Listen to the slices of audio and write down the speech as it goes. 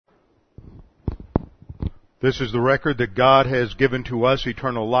This is the record that God has given to us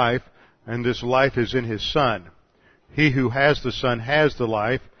eternal life, and this life is in His Son. He who has the Son has the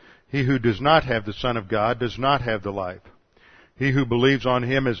life. He who does not have the Son of God does not have the life. He who believes on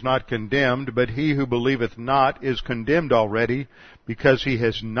Him is not condemned, but he who believeth not is condemned already, because he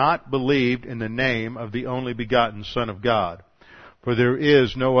has not believed in the name of the only begotten Son of God. For there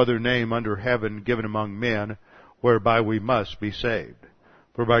is no other name under heaven given among men whereby we must be saved.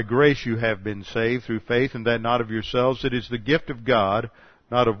 For by grace you have been saved through faith, and that not of yourselves. It is the gift of God,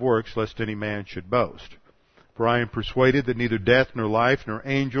 not of works, lest any man should boast. For I am persuaded that neither death, nor life, nor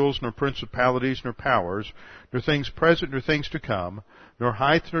angels, nor principalities, nor powers, nor things present, nor things to come, nor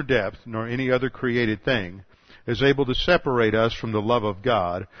height, nor depth, nor any other created thing, is able to separate us from the love of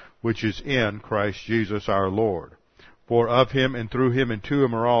God, which is in Christ Jesus our Lord. For of Him, and through Him, and to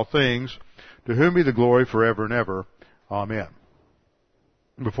Him are all things, to whom be the glory forever and ever. Amen.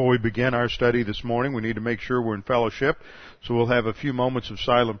 Before we begin our study this morning, we need to make sure we're in fellowship, so we'll have a few moments of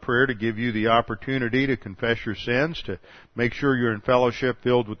silent prayer to give you the opportunity to confess your sins, to make sure you're in fellowship,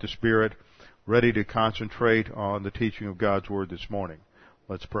 filled with the Spirit, ready to concentrate on the teaching of God's Word this morning.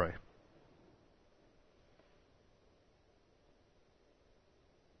 Let's pray.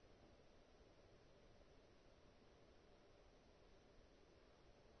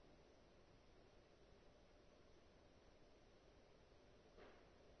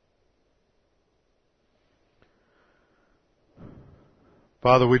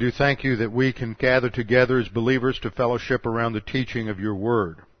 Father, we do thank you that we can gather together as believers to fellowship around the teaching of your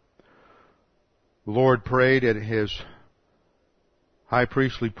word. The Lord prayed at his high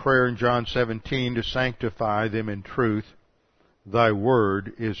priestly prayer in John 17 to sanctify them in truth. Thy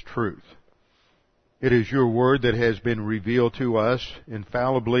word is truth. It is your word that has been revealed to us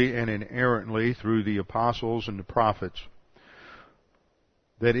infallibly and inerrantly through the apostles and the prophets.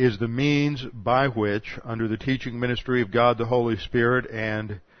 That is the means by which, under the teaching ministry of God the Holy Spirit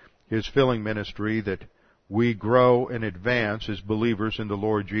and His filling ministry, that we grow and advance as believers in the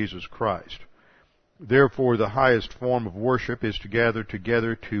Lord Jesus Christ. Therefore, the highest form of worship is to gather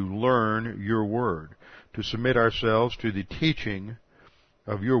together to learn your word, to submit ourselves to the teaching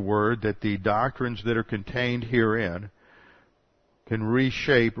of your word, that the doctrines that are contained herein can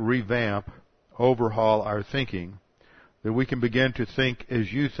reshape, revamp, overhaul our thinking, that we can begin to think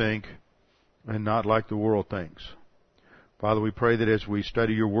as you think and not like the world thinks. Father, we pray that as we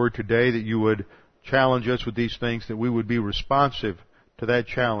study your word today, that you would challenge us with these things, that we would be responsive to that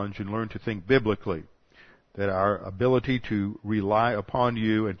challenge and learn to think biblically, that our ability to rely upon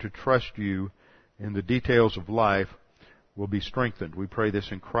you and to trust you in the details of life will be strengthened. We pray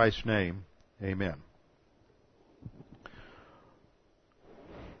this in Christ's name. Amen.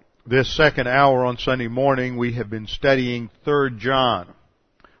 This second hour on Sunday morning, we have been studying 3 John.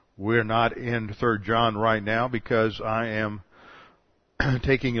 We're not in 3 John right now because I am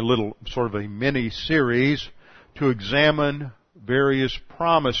taking a little sort of a mini-series to examine various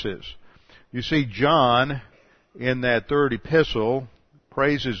promises. You see, John, in that third epistle,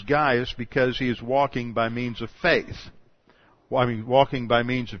 praises Gaius because he is walking by means of faith. Walking by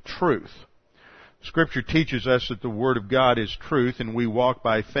means of truth. Scripture teaches us that the Word of God is truth, and we walk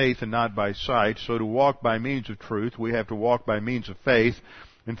by faith and not by sight. So to walk by means of truth, we have to walk by means of faith.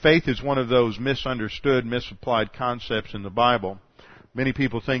 And faith is one of those misunderstood, misapplied concepts in the Bible. Many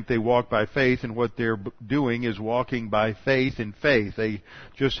people think they walk by faith, and what they're doing is walking by faith in faith. They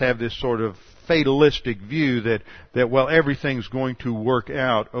just have this sort of fatalistic view that well, everything's going to work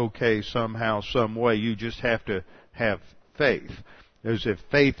out okay somehow, some way. You just have to have faith. As if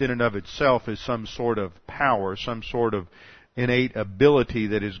faith in and of itself is some sort of power, some sort of innate ability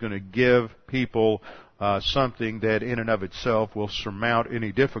that is going to give people something that in and of itself will surmount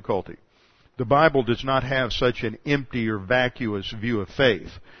any difficulty. The Bible does not have such an empty or vacuous view of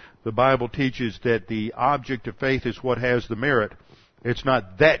faith. The Bible teaches that the object of faith is what has the merit. It's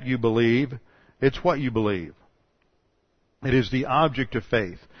not that you believe, it's what you believe. It is the object of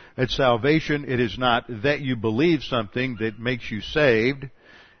faith. At salvation, it is not that you believe something that makes you saved.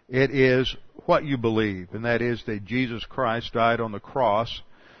 It is what you believe, and that is that Jesus Christ died on the cross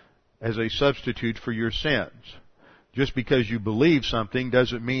as a substitute for your sins. Just because you believe something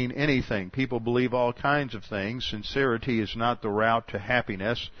doesn't mean anything. People believe all kinds of things. Sincerity is not the route to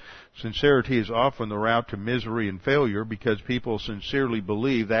happiness. Sincerity is often the route to misery and failure because people sincerely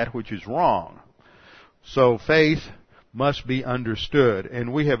believe that which is wrong. So faith must be understood.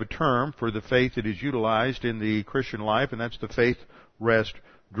 And we have a term for the faith that is utilized in the Christian life, and that's the faith rest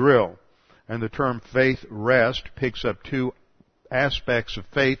drill. And the term faith rest picks up two aspects of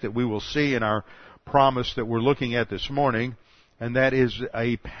faith that we will see in our promise that we're looking at this morning, and that is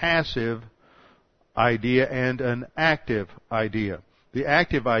a passive idea and an active idea. The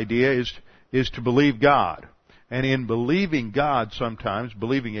active idea is to believe God. And in believing God sometimes,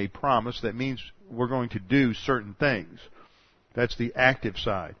 believing a promise, that means we're going to do certain things. That's the active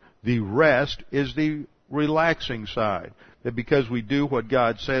side. The rest is the relaxing side. That because we do what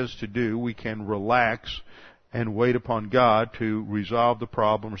God says to do, we can relax and wait upon God to resolve the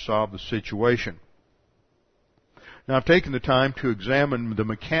problem or solve the situation. Now, I've taken the time to examine the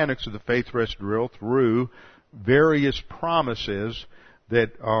mechanics of the faith rest drill through various promises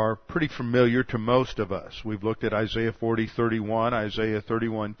that are pretty familiar to most of us. We've looked at Isaiah 40:31, Isaiah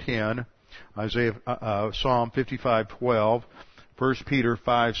 31:10, Psalm 55:12, 1 Peter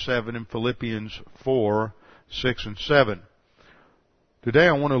 5:7, and Philippians 4:6 and 7. Today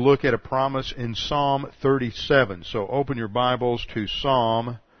I want to look at a promise in Psalm 37. So open your Bibles to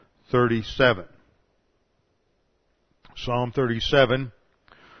Psalm 37. Psalm 37,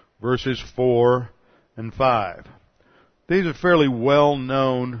 verses 4 and 5. These are fairly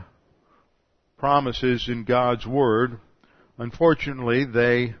well-known promises in God's Word. Unfortunately,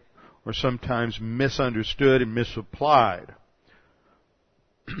 they are sometimes misunderstood and misapplied.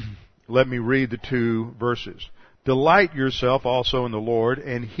 Let me read the two verses. Delight yourself also in the Lord,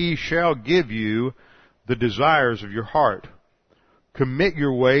 and He shall give you the desires of your heart. Commit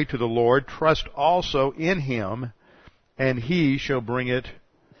your way to the Lord, trust also in Him, and He shall bring it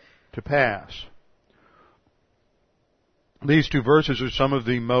to pass. These two verses are some of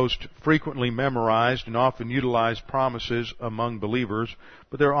the most frequently memorized and often utilized promises among believers,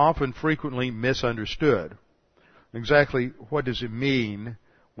 but they're often frequently misunderstood. Exactly what does it mean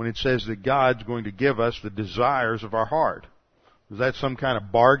when it says that God's going to give us the desires of our heart? Is that some kind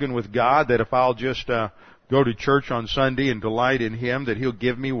of bargain with God that if I'll just go to church on Sunday and delight in Him, that He'll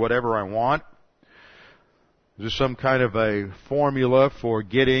give me whatever I want? Is this some kind of a formula for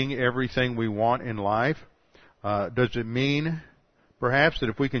getting everything we want in life? Does it mean, perhaps, that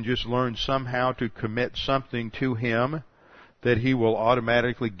if we can just learn somehow to commit something to Him, that He will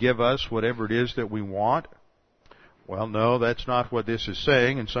automatically give us whatever it is that we want? Well, no, that's not what this is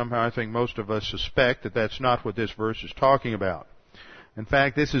saying, and somehow I think most of us suspect that that's not what this verse is talking about. In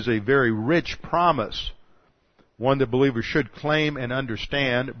fact, this is a very rich promise, one that believers should claim and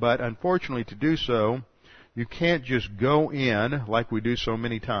understand, but unfortunately to do so, you can't just go in, like we do so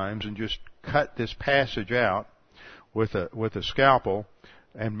many times, and just cut this passage out with a scalpel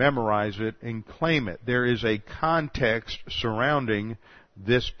and memorize it and claim it. There is a context surrounding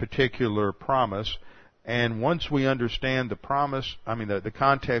this particular promise, and once we understand the promise, the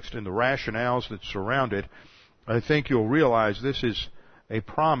context and the rationales that surround it, I think you'll realize this is a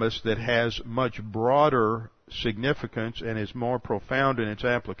promise that has much broader significance and is more profound in its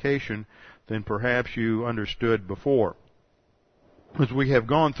application than perhaps you understood before. As we have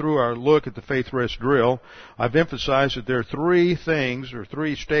gone through our look at the Faith Rest Drill, I've emphasized that there are three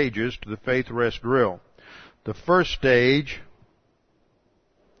stages to the Faith Rest Drill. The first stage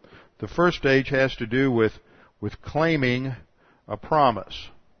has to do with claiming a promise.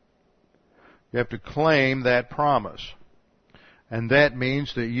 You have to claim that promise. And that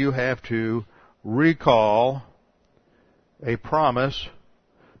means that you have to recall a promise,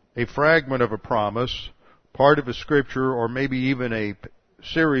 a fragment of a promise, part of a scripture, or maybe even a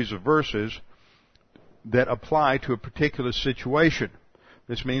series of verses that apply to a particular situation.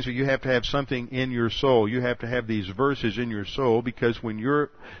 This means that you have to have something in your soul. You have to have these verses in your soul, because when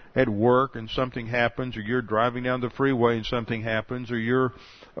you're at work and something happens, or you're driving down the freeway and something happens, or you're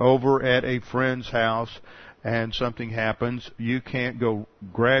over at a friend's house and something happens, you can't go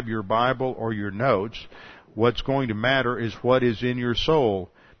grab your Bible or your notes. What's going to matter is what is in your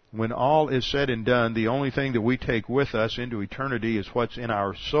soul. When all is said and done, the only thing that we take with us into eternity is what's in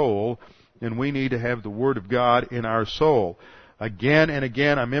our soul, and we need to have the Word of God in our soul. Again and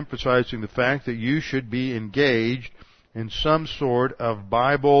again, I'm emphasizing the fact that you should be engaged in some sort of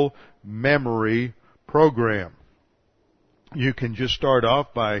Bible memory program. You can just start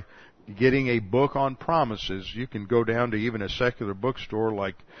off by getting a book on promises. You can go down to even a secular bookstore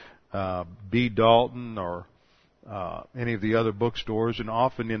like B. Dalton or any of the other bookstores, and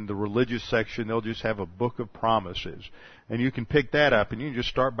often in the religious section they'll just have a book of promises, and you can pick that up and you can just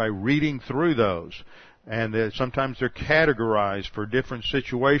start by reading through those, and sometimes they're categorized for different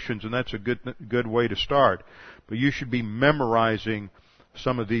situations, and that's a good way to start. But you should be memorizing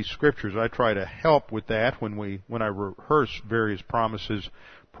some of these scriptures. I try to help with that when I rehearse various promises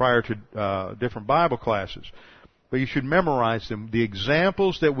prior to different Bible classes. But you should memorize them. The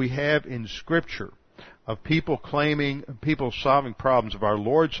examples that we have in Scripture of people solving problems, of our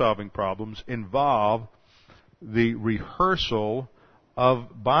Lord solving problems, involve the rehearsal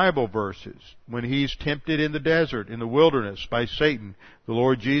of Bible verses. When he's tempted in the desert, in the wilderness by Satan, the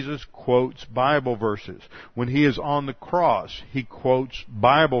Lord Jesus quotes Bible verses. When he is on the cross, he quotes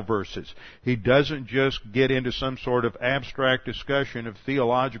Bible verses. He doesn't just get into some sort of abstract discussion of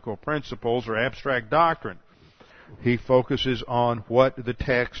theological principles or abstract doctrine. He focuses on what the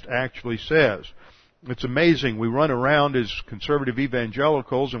text actually says. It's amazing. We run around as conservative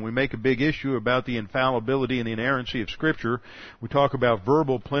evangelicals and we make a big issue about the infallibility and the inerrancy of Scripture. We talk about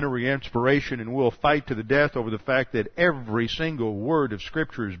verbal plenary inspiration, and we'll fight to the death over the fact that every single word of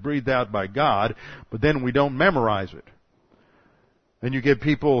Scripture is breathed out by God, but then we don't memorize it. Then you get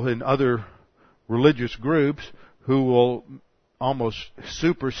people in other religious groups who will almost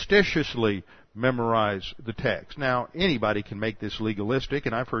superstitiously memorize the text. Now, anybody can make this legalistic,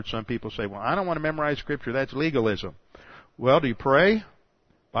 and I've heard some people say, well, I don't want to memorize Scripture, that's legalism. Well, do you pray? The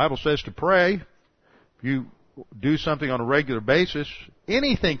Bible says to pray. If you do something on a regular basis,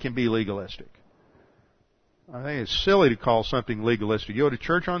 anything can be legalistic. I think it's silly to call something legalistic. You go to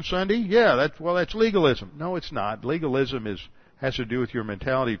church on Sunday? Yeah, that's legalism. No, it's not. Legalism has to do with your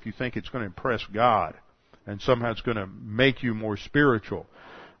mentality if you think it's going to impress God, and somehow it's going to make you more spiritual.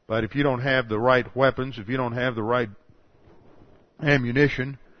 But if you don't have the right weapons, if you don't have the right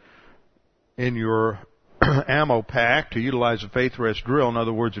ammunition in your ammo pack to utilize a faith rest drill, in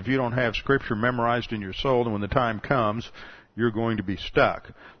other words, if you don't have Scripture memorized in your soul, and when the time comes, you're going to be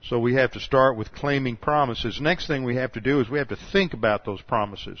stuck. So we have to start with claiming promises. Next thing we have to do is we have to think about those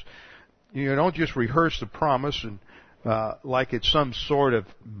promises. You don't just rehearse the promise and like it's some sort of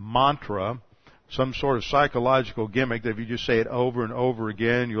mantra, some sort of psychological gimmick that if you just say it over and over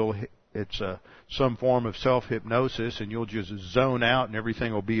again, it's some form of self-hypnosis and you'll just zone out and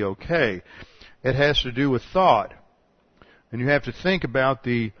everything will be okay. It has to do with thought. And you have to think about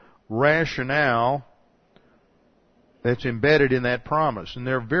the rationale that's embedded in that promise. And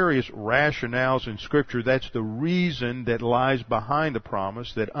there are various rationales in Scripture. That's the reason that lies behind the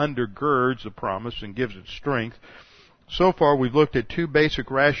promise, that undergirds the promise and gives it strength. So far, we've looked at two basic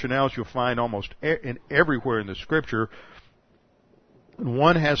rationales you'll find almost everywhere in the Scripture.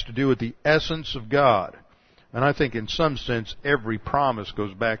 One has to do with the essence of God. And I think in some sense, every promise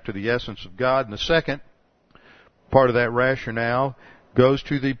goes back to the essence of God. And the second part of that rationale goes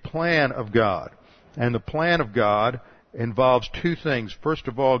to the plan of God. And the plan of God involves two things. First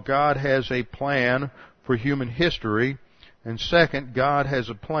of all, God has a plan for human history. And second, God has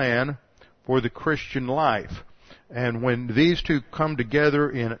a plan for the Christian life. And when these two come together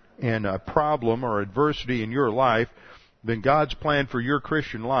in a problem or adversity in your life, then God's plan for your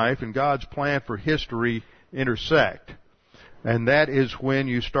Christian life and God's plan for history intersect. And that is when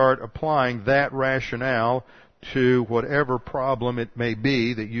you start applying that rationale to whatever problem it may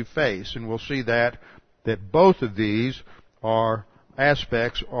be that you face. And we'll see that both of these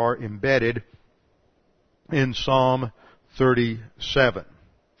aspects are embedded in Psalm 37.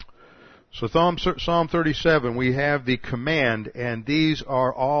 So Psalm 37, we have the command, and these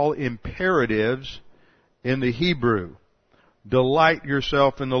are all imperatives in the Hebrew. Delight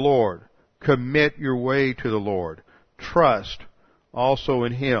yourself in the Lord. Commit your way to the Lord. Trust also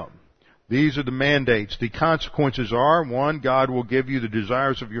in Him. These are the mandates. The consequences are, 1, God will give you the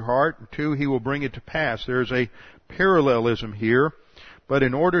desires of your heart, and 2, He will bring it to pass. There's a parallelism here. But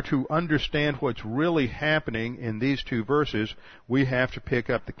in order to understand what's really happening in these two verses, we have to pick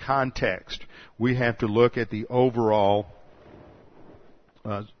up the context. We have to look at the overall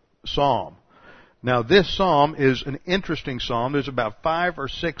psalm. Now, this psalm is an interesting psalm. There's about 5 or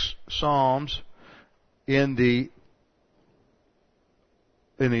 6 psalms in the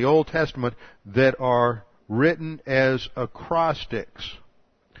Old Testament that are written as acrostics.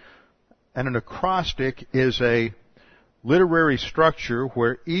 And an acrostic is a literary structure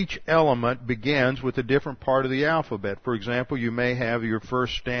where each element begins with a different part of the alphabet. For example, you may have your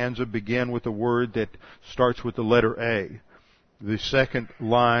first stanza begin with a word that starts with the letter A. The second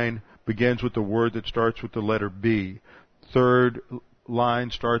line begins with a word that starts with the letter B. Third line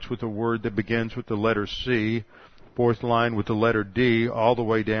starts with a word that begins with the letter C. Fourth line with the letter D, all the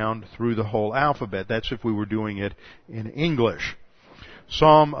way down through the whole alphabet. That's if we were doing it in English.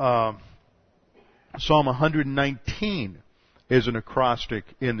 Psalm 119 is an acrostic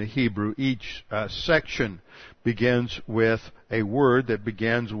in the Hebrew. Each section begins with a word that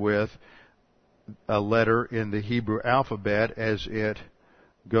begins with a letter in the Hebrew alphabet as it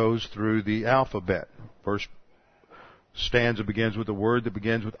goes through the alphabet. First stanza begins with a word that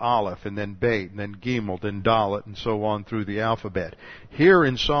begins with Aleph, and then Beit, and then Gimel, then Dalet, and so on through the alphabet. Here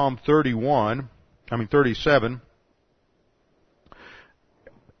in Psalm 37,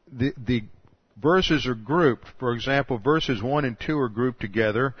 the verses are grouped. For example, verses 1 and 2 are grouped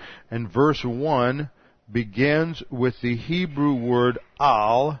together, and verse 1 begins with the Hebrew word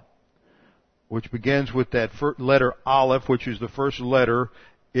al, which begins with that letter aleph, which is the first letter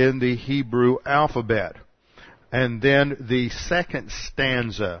in the Hebrew alphabet. And then the second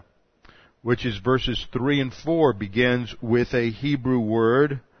stanza, which is verses 3 and 4, begins with a Hebrew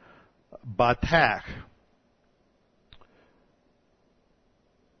word, batach.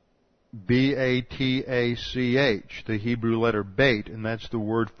 B-A-T-A-C-H, the Hebrew letter bait, and that's the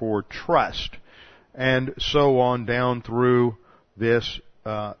word for trust. And so on down through this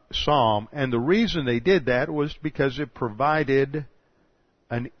psalm. And the reason they did that was because it provided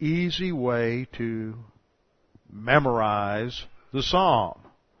an easy way to memorize the psalm.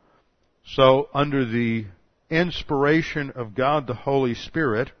 So under the inspiration of God the Holy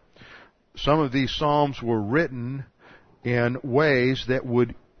Spirit, some of these psalms were written in ways that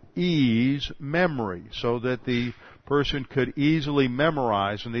would ease memory, so that the person could easily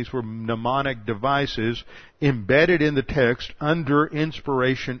memorize, and these were mnemonic devices embedded in the text under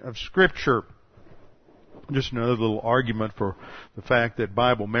inspiration of Scripture. Just another little argument for the fact that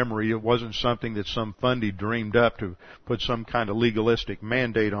Bible memory, it wasn't something that some fundy dreamed up to put some kind of legalistic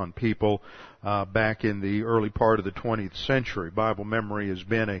mandate on people back in the early part of the 20th century. Bible memory has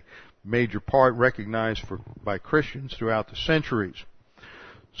been a major part recognized by Christians throughout the centuries.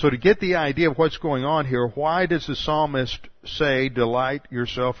 So to get the idea of what's going on here, why does the psalmist say, delight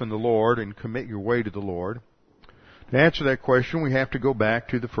yourself in the Lord and commit your way to the Lord? To answer that question, we have to go back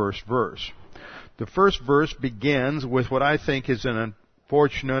to the first verse. The first verse begins with what I think is an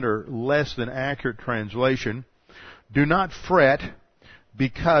unfortunate or less than accurate translation. Do not fret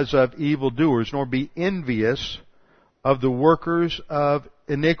because of evildoers, nor be envious of the workers of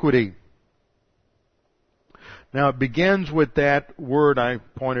iniquity. Now it begins with that word I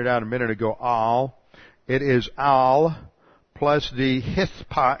pointed out a minute ago, al. It is al plus the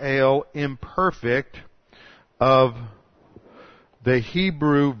hithpael imperfect of the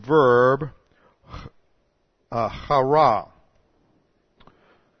Hebrew verb hara.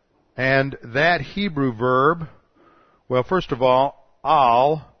 And that Hebrew verb, well, first of all,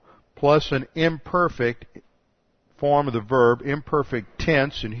 al plus an imperfect form of the verb, imperfect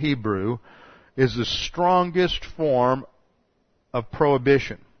tense in Hebrew, is the strongest form of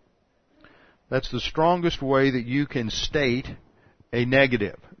prohibition. That's the strongest way that you can state a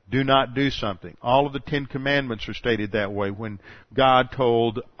negative. Do not do something. All of the Ten Commandments are stated that way. When God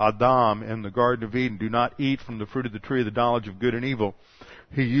told Adam in the Garden of Eden, do not eat from the fruit of the tree of the knowledge of good and evil,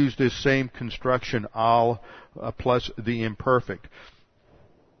 He used this same construction, al plus the imperfect.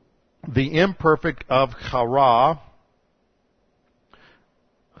 The imperfect of chara,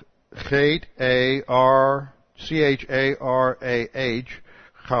 C-H-A-R-A-H,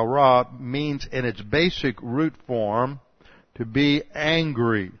 chara, means in its basic root form to be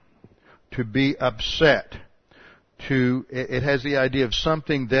angry, to be upset. It has the idea of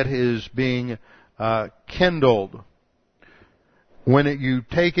something that is being kindled. When you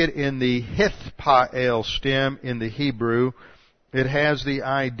take it in the hithpael stem in the Hebrew, it has the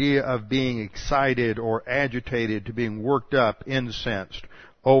idea of being excited or agitated, to being worked up, incensed,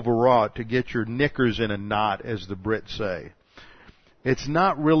 overwrought, to get your knickers in a knot, as the Brits say. It's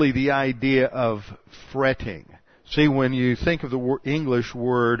not really the idea of fretting. See, when you think of the English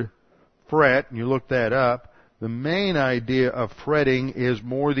word fret, and you look that up, the main idea of fretting is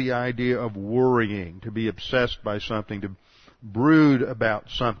more the idea of worrying, to be obsessed by something, to brood about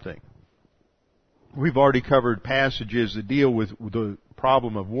something. We've already covered passages that deal with the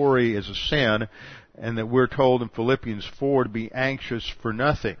problem of worry as a sin, and that we're told in Philippians 4 to be anxious for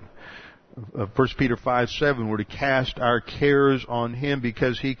nothing. 1 Peter 5:7, we're to cast our cares on Him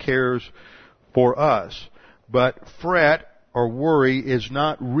because He cares for us. But fret or worry is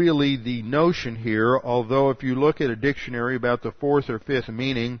not really the notion here, although if you look at a dictionary, about the fourth or fifth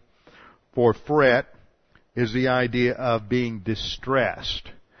meaning for fret is the idea of being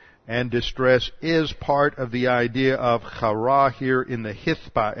distressed. And distress is part of the idea of chara here in the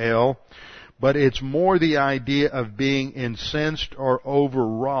hithpael, but it's more the idea of being incensed or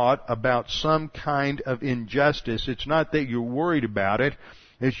overwrought about some kind of injustice. It's not that you're worried about it,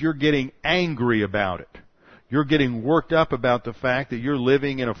 it's you're getting angry about it. You're getting worked up about the fact that you're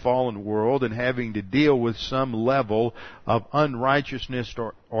living in a fallen world and having to deal with some level of unrighteousness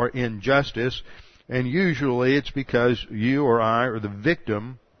or injustice, and usually it's because you or I are the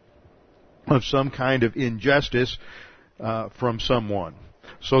victim of some kind of injustice from someone.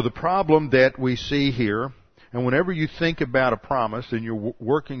 So the problem that we see here, and whenever you think about a promise and you're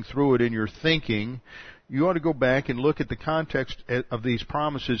working through it in your thinking, you ought to go back and look at the context of these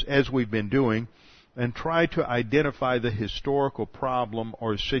promises as we've been doing and try to identify the historical problem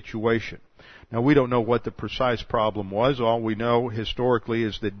or situation. Now, we don't know what the precise problem was. All we know historically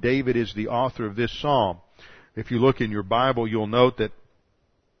is that David is the author of this psalm. If you look in your Bible, you'll note that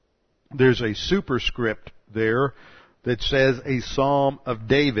there's a superscript there that says a Psalm of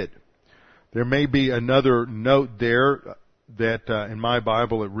David. There may be another note there that in my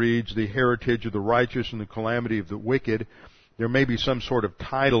Bible it reads, the heritage of the righteous and the calamity of the wicked. There may be some sort of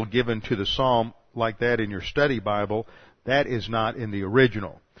title given to the psalm like that in your study Bible. That is not in the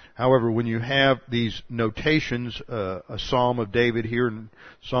original. However, when you have these notations, a Psalm of David here in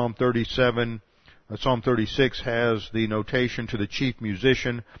Psalm 37, Psalm 36 has the notation to the chief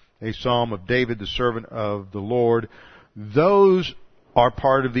musician, a Psalm of David, the servant of the Lord. Those are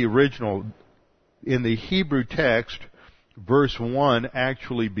part of the original. In the Hebrew text, verse 1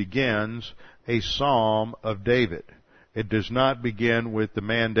 actually begins a Psalm of David. It does not begin with the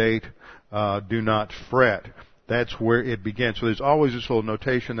mandate, do not fret. That's where it begins. So there's always this little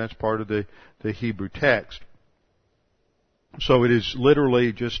notation that's part of the Hebrew text. So it is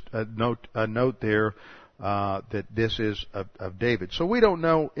literally just a note there that this is of David. So we don't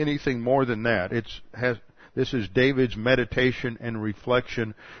know anything more than that. This is David's meditation and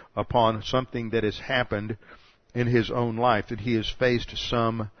reflection upon something that has happened in his own life, that he has faced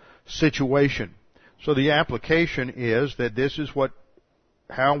some situation. So the application is that this is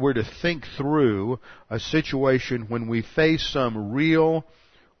how we're to think through a situation when we face some real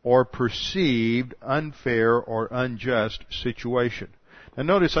or perceived unfair or unjust situation. Now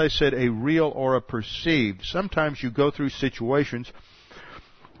notice I said a real or a perceived. Sometimes you go through situations,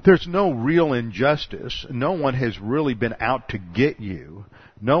 there's no real injustice. No one has really been out to get you.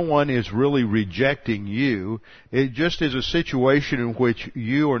 No one is really rejecting you. It just is a situation in which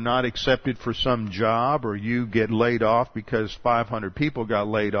you are not accepted for some job, or you get laid off because 500 people got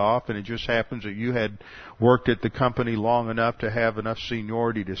laid off, and it just happens that you had worked at the company long enough to have enough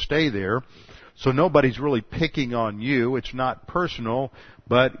seniority to stay there. So nobody's really picking on you. It's not personal,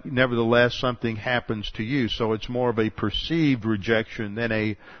 but nevertheless something happens to you. So it's more of a perceived rejection than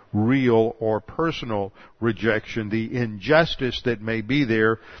a real or personal rejection. The injustice that may be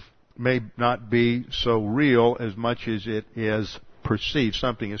there may not be so real as much as it is perceived.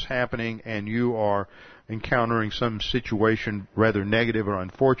 Something is happening and you are encountering some situation rather negative or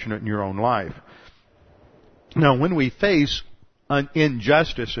unfortunate in your own life. Now, when we face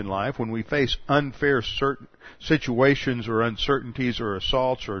injustice in life, when we face unfair situations or uncertainties or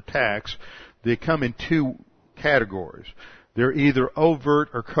assaults or attacks, they come in two categories. They're either overt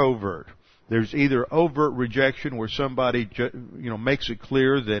or covert. There's either overt rejection where somebody makes it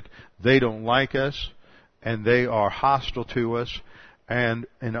clear that they don't like us and they are hostile to us, and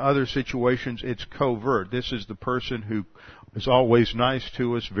in other situations it's covert. This is the person who is always nice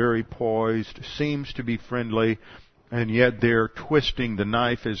to us, very poised, seems to be friendly, and yet they're twisting the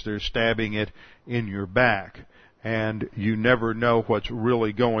knife as they're stabbing it in your back. And you never know what's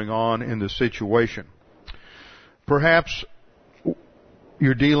really going on in the situation. Perhaps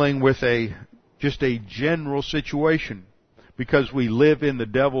you're dealing with just a general situation. Because we live in the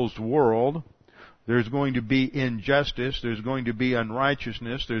devil's world, there's going to be injustice, there's going to be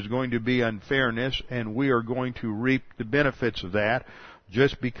unrighteousness, there's going to be unfairness, and we are going to reap the benefits of that.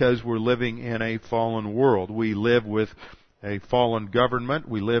 Just because we're living in a fallen world. We live with a fallen government.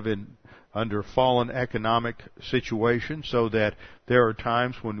 We live under fallen economic situations, so that there are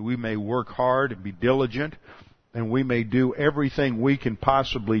times when we may work hard and be diligent, and we may do everything we can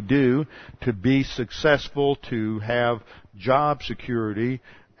possibly do to be successful, to have job security,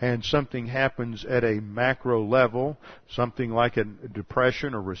 and something happens at a macro level, something like a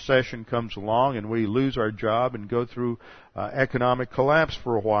depression or recession comes along, and we lose our job and go through economic collapse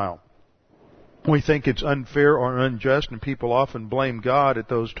for a while. We think it's unfair or unjust, and people often blame God at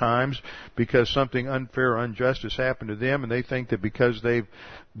those times because something unfair or unjust has happened to them, and they think that because they've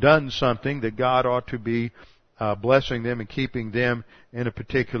done something that God ought to be blessing them and keeping them in a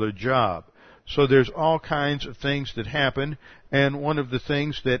particular job. So there's all kinds of things that happen, and one of the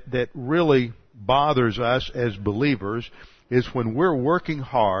things that really bothers us as believers is when we're working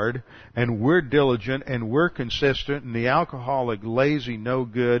hard and we're diligent and we're consistent, and the alcoholic, lazy,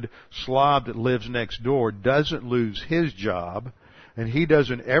 no-good slob that lives next door doesn't lose his job, and he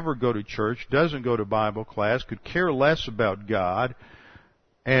doesn't ever go to church, doesn't go to Bible class, could care less about God,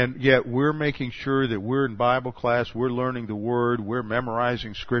 and yet we're making sure that we're in Bible class, we're learning the Word, we're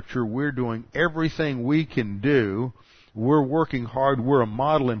memorizing Scripture, we're doing everything we can do, we're working hard, we're a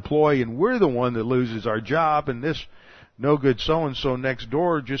model employee, and we're the one that loses our job, and this no good so-and-so next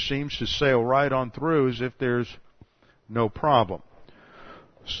door just seems to sail right on through as if there's no problem.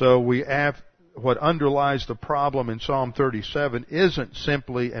 So we have what underlies the problem in Psalm 37 isn't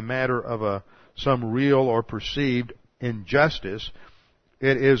simply a matter of some real or perceived injustice.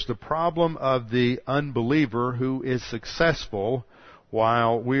 It is the problem of the unbeliever who is successful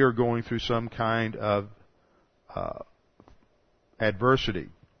while we are going through some kind of adversity.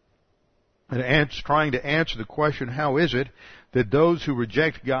 And trying to answer the question, how is it that those who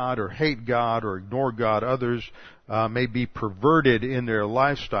reject God or hate God or ignore God, others may be perverted in their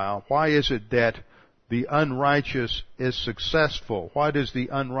lifestyle? Why is it that the unrighteous is successful? Why does the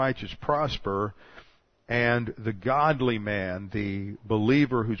unrighteous prosper and the godly man, the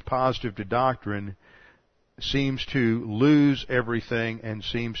believer who's positive to doctrine, seems to lose everything and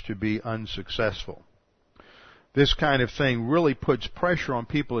seems to be unsuccessful? This kind of thing really puts pressure on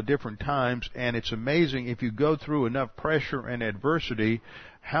people at different times, and it's amazing if you go through enough pressure and adversity,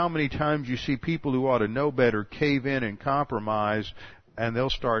 how many times you see people who ought to know better cave in and compromise, and they'll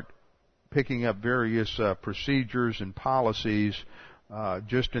start picking up various procedures and policies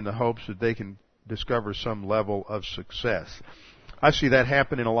just in the hopes that they can discover some level of success. I see that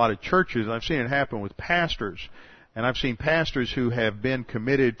happen in a lot of churches, and I've seen it happen with pastors. And I've seen pastors who have been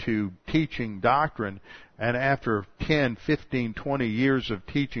committed to teaching doctrine, and after 10, 15, 20 years of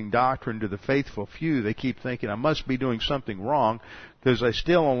teaching doctrine to the faithful few, they keep thinking, I must be doing something wrong because I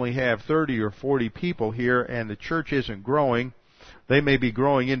still only have 30 or 40 people here and the church isn't growing. They may be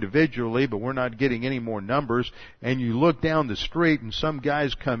growing individually, but we're not getting any more numbers. And you look down the street and some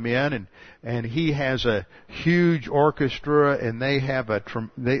guys come in and he has a huge orchestra, and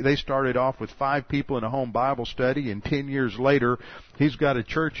they started off with 5 people in a home Bible study, and 10 years later he's got a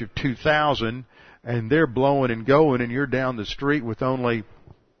church of 2,000 and they're blowing and going, and you're down the street with only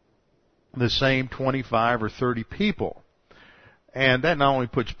the same 25 or 30 people. And that not only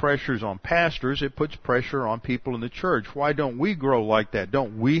puts pressures on pastors, it puts pressure on people in the church. Why don't we grow like that?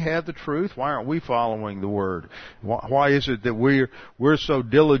 Don't we have the truth? Why aren't we following the Word? Why is it that we're so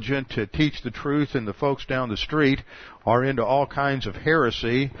diligent to teach the truth and the folks down the street are into all kinds of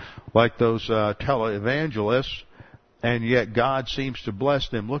heresy like those televangelists, and yet God seems to bless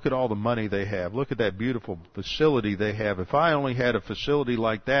them? Look at all the money they have. Look at that beautiful facility they have. If I only had a facility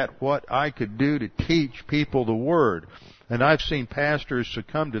like that, what I could do to teach people the Word. And I've seen pastors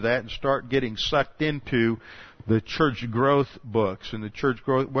succumb to that and start getting sucked into the church growth books and the church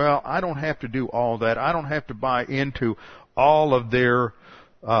growth. Well, I don't have to do all that. I don't have to buy into all of their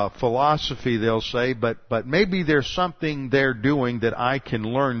philosophy, they'll say, but maybe there's something they're doing that I can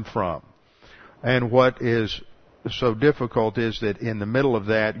learn from. And what is so difficult is that in the middle of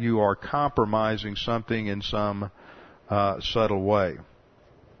that, you are compromising something in some subtle way.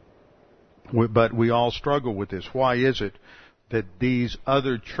 But we all struggle with this. Why is it that these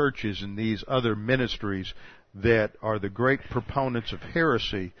other churches and these other ministries that are the great proponents of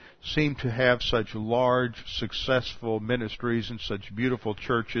heresy seem to have such large, successful ministries and such beautiful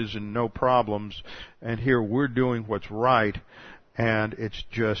churches and no problems, and here we're doing what's right, and it's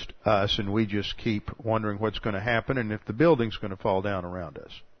just us, and we just keep wondering what's going to happen and if the building's going to fall down around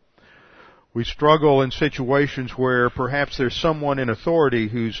us? We struggle in situations where perhaps there's someone in authority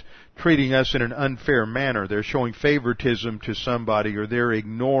who's treating us in an unfair manner. They're showing favoritism to somebody, or they're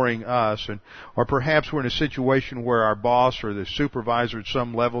ignoring us. Or perhaps we're in a situation where our boss or the supervisor at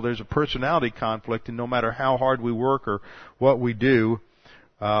some level, there's a personality conflict, and no matter how hard we work or what we do,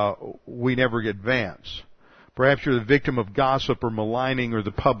 we never advance. Perhaps you're the victim of gossip or maligning or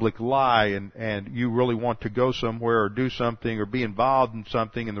the public lie, and you really want to go somewhere or do something or be involved in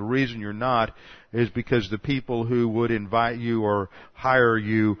something, and the reason you're not is because the people who would invite you or hire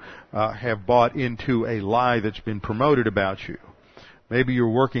you have bought into a lie that's been promoted about you. Maybe you're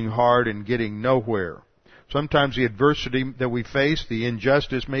working hard and getting nowhere. Sometimes the adversity that we face, the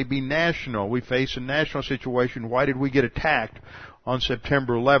injustice, may be national. We face a national situation. Why did we get attacked on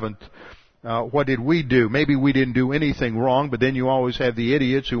September 11th? What did we do? Maybe we didn't do anything wrong, but then you always have the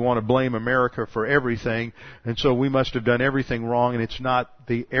idiots who want to blame America for everything, and so we must have done everything wrong, and it's not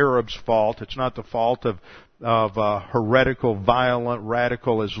the Arabs' fault. It's not the fault of heretical, violent,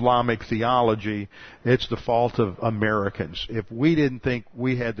 radical Islamic theology. It's the fault of Americans. If we didn't think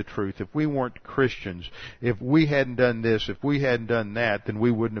we had the truth, if we weren't Christians, if we hadn't done this, if we hadn't done that, then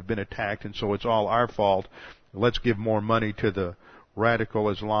we wouldn't have been attacked, and so it's all our fault. Let's give more money to the radical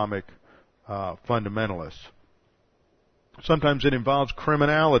Islamic fundamentalists. Sometimes it involves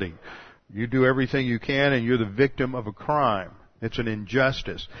criminality. You do everything you can and you're the victim of a crime. It's an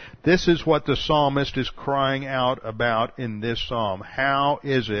injustice. This is what the psalmist is crying out about in this psalm. How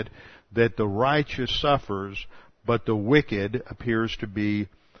is it that the righteous suffers, but the wicked appears to be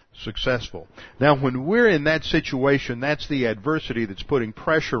successful. Now, when we're in that situation, that's the adversity that's putting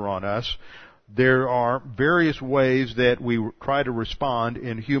pressure on us. There are various ways that we try to respond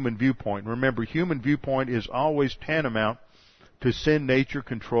in human viewpoint. Remember, human viewpoint is always tantamount to sin nature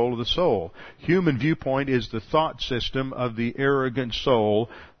control of the soul. Human viewpoint is the thought system of the arrogant soul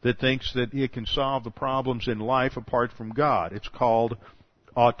that thinks that it can solve the problems in life apart from God. It's called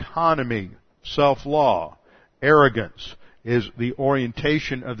autonomy, self-law. Arrogance is the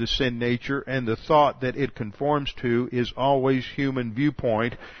orientation of the sin nature, and the thought that it conforms to is always human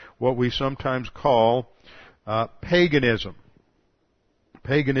viewpoint, what we sometimes call paganism.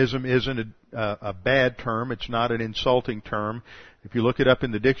 Paganism isn't a bad term. It's not an insulting term. If you look it up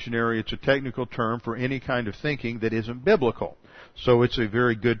in the dictionary, it's a technical term for any kind of thinking that isn't biblical. So it's a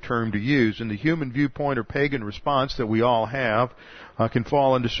very good term to use. And the human viewpoint or pagan response that we all have can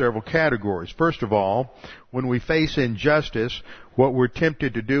fall into several categories. First of all, when we face injustice, what we're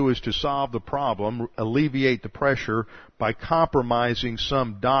tempted to do is to solve the problem, alleviate the pressure by compromising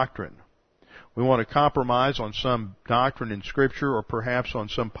some doctrine. We want to compromise on some doctrine in Scripture or perhaps on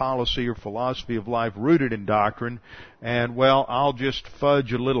some policy or philosophy of life rooted in doctrine. And, well, I'll just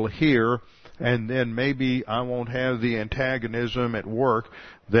fudge a little here, and then maybe I won't have the antagonism at work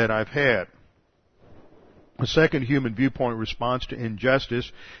that I've had. A second human viewpoint response to injustice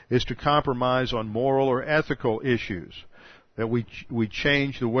is to compromise on moral or ethical issues. That we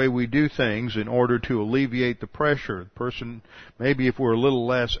change the way we do things in order to alleviate the pressure. The person, maybe if we're a little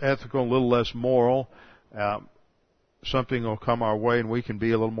less ethical, a little less moral, something will come our way and we can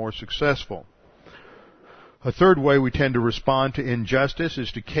be a little more successful. A third way we tend to respond to injustice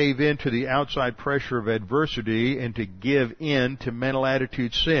is to cave in to the outside pressure of adversity and to give in to mental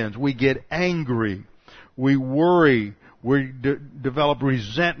attitude sins. We get angry. We worry. We develop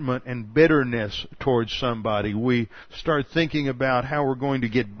resentment and bitterness towards somebody. We start thinking about how we're going to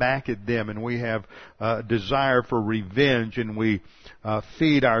get back at them, and we have a desire for revenge, and we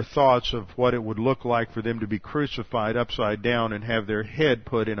feed our thoughts of what it would look like for them to be crucified upside down and have their head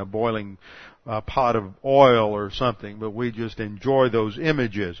put in a boiling pot of oil or something, but we just enjoy those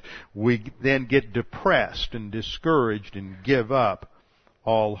images. We then get depressed and discouraged and give up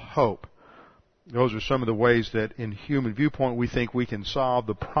all hope. Those are some of the ways that in human viewpoint we think we can solve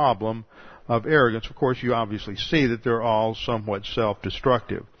the problem of arrogance. Of course, you obviously see that they're all somewhat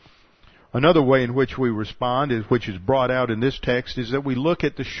self-destructive. Another way in which we respond, which is brought out in this text, is that we look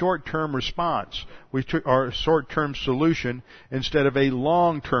at the short-term response, our short-term solution, instead of a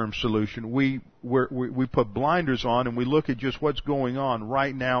long-term solution. We put blinders on and we look at just what's going on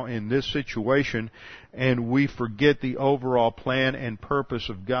right now in this situation, and we forget the overall plan and purpose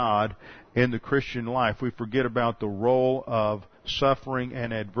of God in the Christian life. We forget about the role of suffering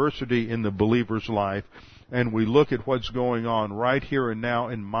and adversity in the believer's life, and we look at what's going on right here and now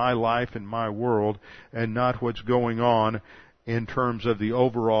in my life and my world, and not what's going on in terms of the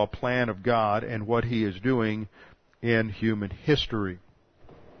overall plan of God and what He is doing in human history.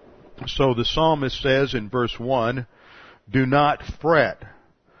 So the psalmist says in verse 1, "Do not fret,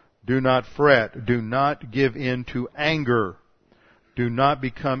 do not fret, do not give in to anger, do not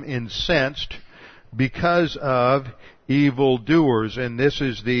become incensed because of evildoers." And this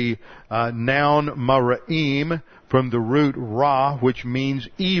is the noun maraim from the root ra, which means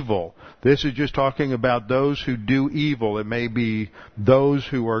evil. This is just talking about those who do evil. It may be those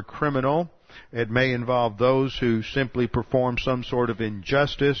who are criminal. It may involve those who simply perform some sort of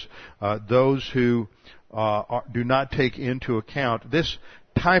injustice, those who do not take into account. This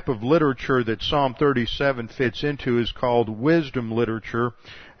type of literature that Psalm 37 fits into is called wisdom literature.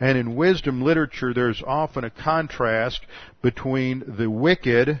 And in wisdom literature, there's often a contrast between the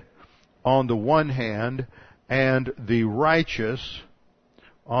wicked on the one hand and the righteous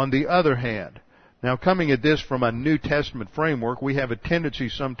on the other hand. Now, coming at this from a New Testament framework, we have a tendency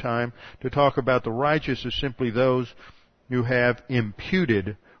sometime to talk about the righteous as simply those who have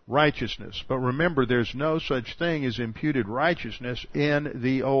imputed righteousness. But remember, there's no such thing as imputed righteousness in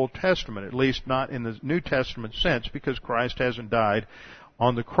the Old Testament, at least not in the New Testament sense, because Christ hasn't died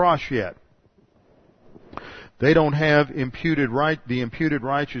on the cross yet. They don't have the imputed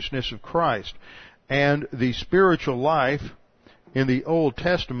righteousness of Christ. And the spiritual life in the Old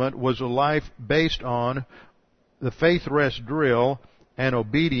Testament was a life based on the faith rest drill and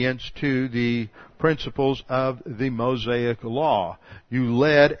obedience to the principles of the Mosaic law. You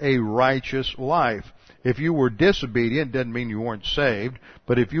led a righteous life. If you were disobedient, doesn't mean you weren't saved,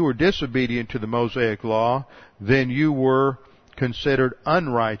 but if you were disobedient to the Mosaic law, then you were considered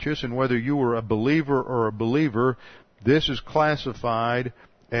unrighteous, and whether you were a believer or a believer, this is classified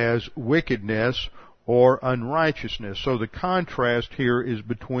as wickedness or unrighteousness. So the contrast here is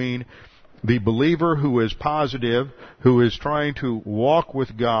between the believer who is positive, who is trying to walk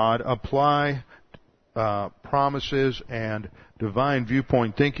with God, apply promises and divine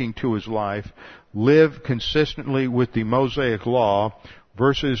viewpoint thinking to his life, live consistently with the Mosaic law,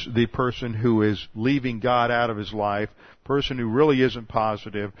 versus the person who is leaving God out of his life, person who really isn't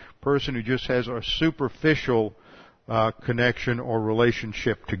positive, person who just has a superficial connection or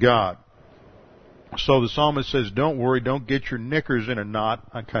relationship to God. So the psalmist says, don't worry, don't get your knickers in a knot.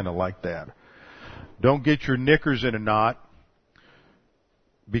 I kind of like that. Don't get your knickers in a knot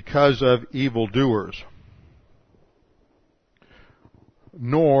because of evildoers,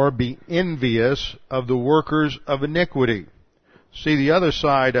 nor be envious of the workers of iniquity. See, the other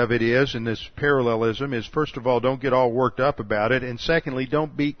side of it is, in this parallelism, is first of all, don't get all worked up about it, and secondly,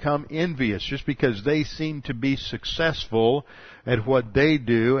 don't become envious. Just because they seem to be successful at what they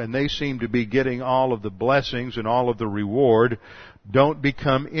do, and they seem to be getting all of the blessings and all of the reward, don't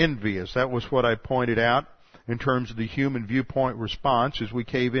become envious. That was what I pointed out in terms of the human viewpoint response as we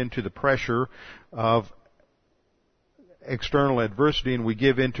cave into the pressure of external adversity and we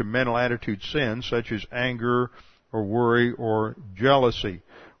give in to mental attitude sins such as anger or worry or jealousy.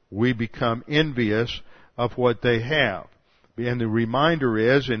 We become envious of what they have. And the reminder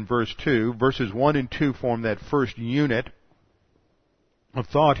is in verse 2, verses 1 and 2 form that first unit of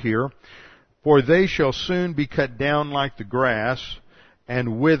thought here. For they shall soon be cut down like the grass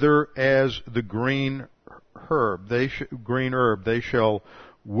and wither as the green herb. Green herb. They shall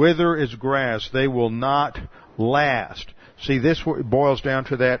wither as grass. They will not last. See, this boils down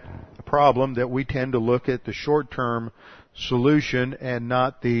to that problem that we tend to look at the short-term solution and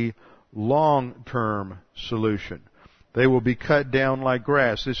not the long-term solution. They will be cut down like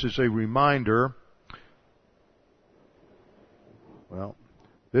grass. This is a reminder. I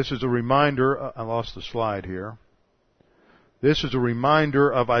lost the slide here. This is a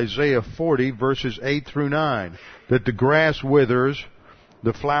reminder of Isaiah 40 verses 8 through 9, that the grass withers,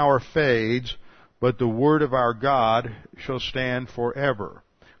 the flower fades, but the word of our God shall stand forever.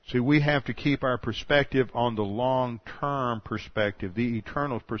 See, we have to keep our perspective on the long-term perspective, the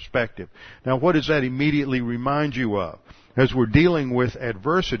eternal perspective. Now, what does that immediately remind you of? As we're dealing with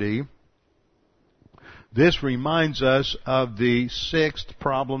adversity, this reminds us of the sixth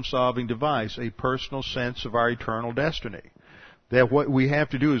problem-solving device, a personal sense of our eternal destiny. That what we have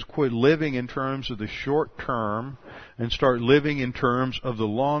to do is quit living in terms of the short term and start living in terms of the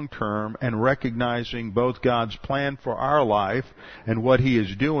long term and recognizing both God's plan for our life and what He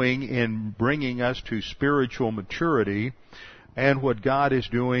is doing in bringing us to spiritual maturity and what God is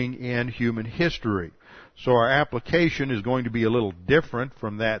doing in human history. So our application is going to be a little different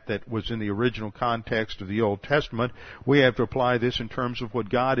from that was in the original context of the Old Testament. We have to apply this in terms of what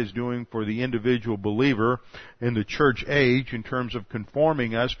God is doing for the individual believer in the church age in terms of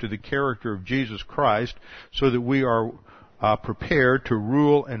conforming us to the character of Jesus Christ so that we are prepared to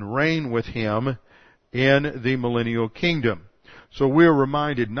rule and reign with Him in the millennial kingdom. So we are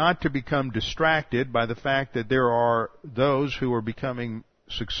reminded not to become distracted by the fact that there are those who are becoming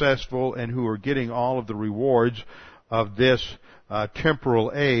successful and who are getting all of the rewards of this temporal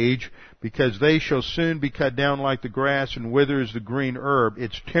age, because they shall soon be cut down like the grass and wither as the green herb.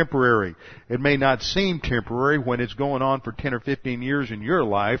 It's temporary. It may not seem temporary when it's going on for 10 or 15 years in your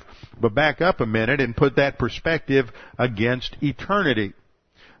life, but back up a minute and put that perspective against eternity.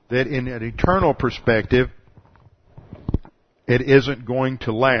 That in an eternal perspective, it isn't going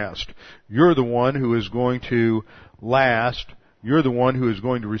to last. You're the one who is going to last. You're the one who is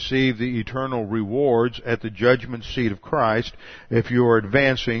going to receive the eternal rewards at the judgment seat of Christ if you are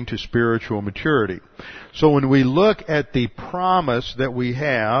advancing to spiritual maturity. So when we look at the promise that we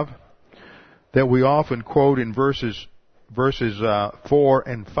have, that we often quote in verses 4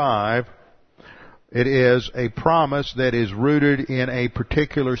 and 5, it is a promise that is rooted in a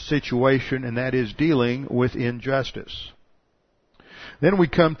particular situation, and that is dealing with injustice. Then we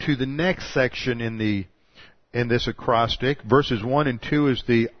come to the next section in this acrostic. Verses 1 and 2 is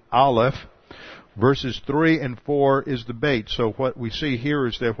the aleph. Verses 3 and 4 is the bait. So what we see here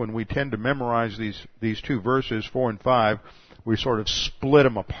is that when we tend to memorize these two verses, 4 and 5, we sort of split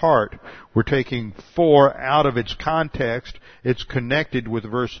them apart. We're taking 4 out of its context. It's connected with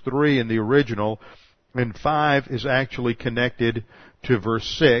verse 3 in the original, and 5 is actually connected to verse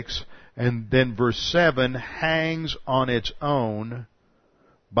 6, and then verse 7 hangs on its own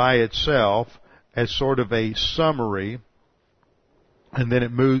by itself as sort of a summary, and then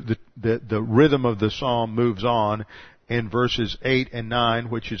the rhythm of the psalm moves on in verses 8 and 9,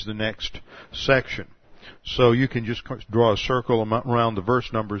 which is the next section. So you can just draw a circle around the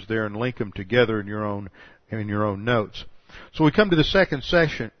verse numbers there and link them together in your own notes. So we come to the second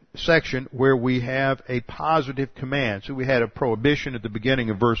section where we have a positive command. So we had a prohibition at the beginning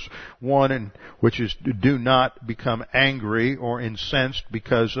of verse 1, which is do not become angry or incensed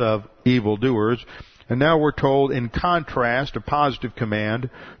because of evildoers. And now we're told, in contrast, a positive command,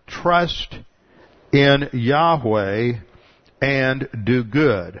 trust in Yahweh and do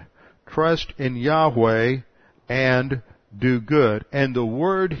good. Trust in Yahweh and do good. And the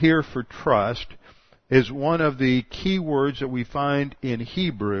word here for trust is one of the key words that we find in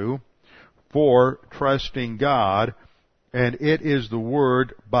Hebrew for trusting God, and it is the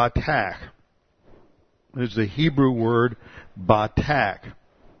word batak. It's the Hebrew word batak.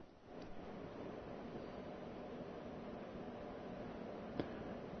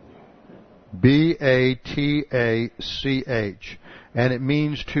 B-A-T-A-C-H. And it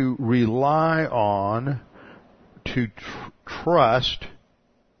means to rely on, to trust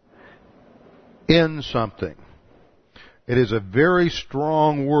in something. It is a very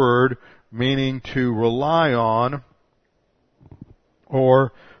strong word, meaning to rely on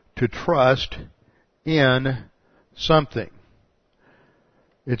or to trust in something.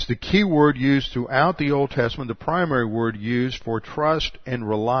 It's the key word used throughout the Old Testament, the primary word used for trust and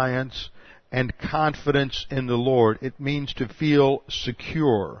reliance and confidence in the Lord. It means to feel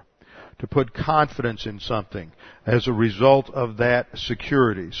secure, to put confidence in something as a result of that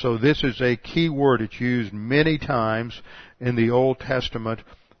security. So this is a key word. It's used many times in the Old Testament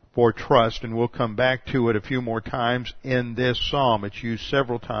for trust, and we'll come back to it a few more times in this psalm. It's used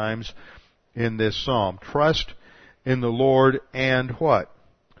several times in this psalm. Trust in the Lord and what?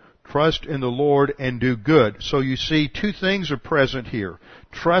 Trust in the Lord and do good. So you see, two things are present here.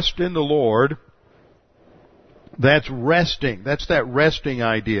 Trust in the Lord, that's resting. That's that resting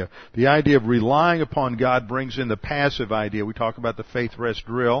idea. The idea of relying upon God brings in the passive idea. We talk about the faith rest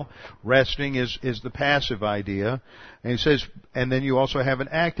drill. Resting is the passive idea. And he says, and then you also have an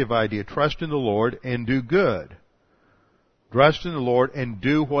active idea. Trust in the Lord and do good. Trust in the Lord and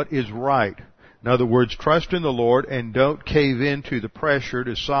do what is right. In other words, trust in the Lord and don't cave into the pressure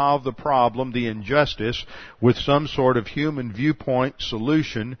to solve the problem, the injustice, with some sort of human viewpoint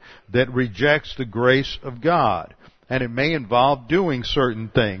solution that rejects the grace of God. And it may involve doing certain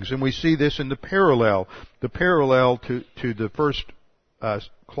things. And we see this in the parallel. The parallel to the first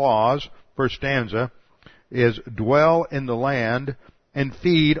clause, first stanza, is dwell in the land and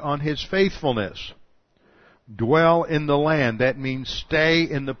feed on His faithfulness. Dwell in the land. That means stay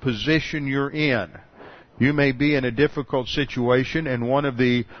in the position you're in. You may be in a difficult situation, and one of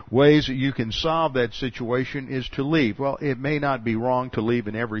the ways that you can solve that situation is to leave. Well, it may not be wrong to leave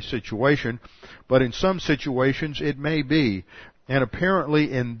in every situation, but in some situations it may be. And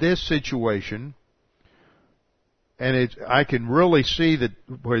apparently in this situation, and I can really see that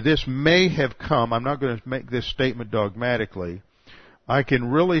where this may have come, I'm not going to make this statement dogmatically, I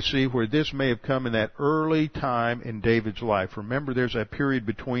can really see where this may have come in that early time in David's life. Remember, there's a period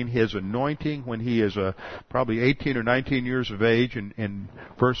between his anointing when he is probably 18 or 19 years of age in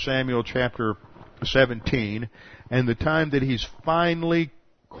 1 Samuel chapter 17, and the time that he's finally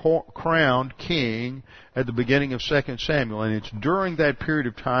crowned king at the beginning of 2 Samuel. And it's during that period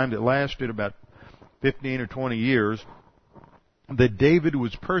of time that lasted about 15 or 20 years that David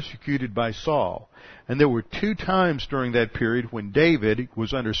was persecuted by Saul. And there were two times during that period when David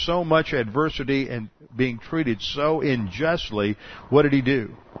was under so much adversity and being treated so unjustly. What did he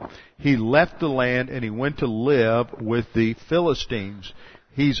do? He left the land and he went to live with the Philistines.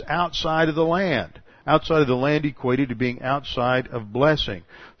 He's outside of the land. Outside of the land equated to being outside of blessing.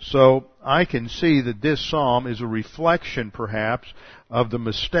 So I can see that this psalm is a reflection, perhaps, of the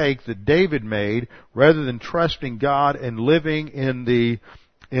mistake that David made. Rather than trusting God and living in the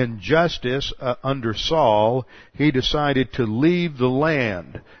injustice under Saul, he decided to leave the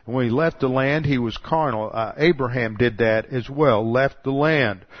land. And when he left the land, he was carnal. Abraham did that as well, left the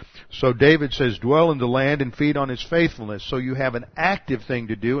land. So David says, dwell in the land and feed on His faithfulness. So you have an active thing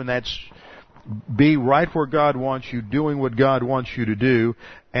to do, and that's be right where God wants you, doing what God wants you to do.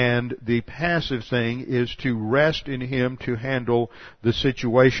 And the passive thing is to rest in Him to handle the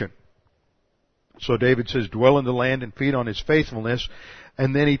situation. So David says, dwell in the land and feed on His faithfulness.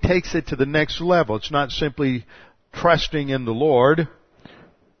 And then he takes it to the next level. It's not simply trusting in the Lord,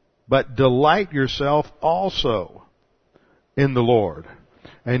 but delight yourself also in the Lord,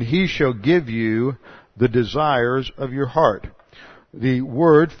 and He shall give you the desires of your heart. The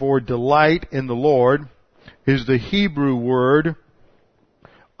word for delight in the Lord is the Hebrew word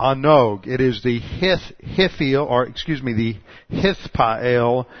anog. It is the the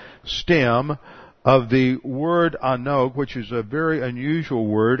Hithpael stem of the word anog, which is a very unusual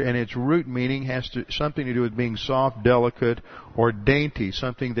word, and its root meaning has something to do with being soft, delicate, or dainty,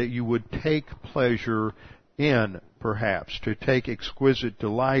 something that you would take pleasure in, perhaps, to take exquisite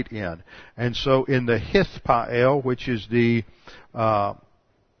delight in. And so in the hithpael, which is the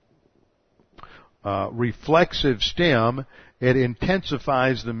reflexive stem, it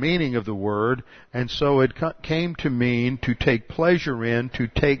intensifies the meaning of the word, and so it came to mean to take pleasure in, to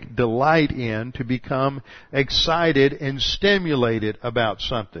take delight in, to become excited and stimulated about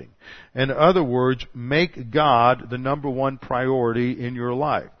something. In other words, make God the number one priority in your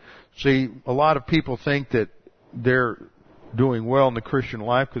life. See, a lot of people think that they're doing well in the Christian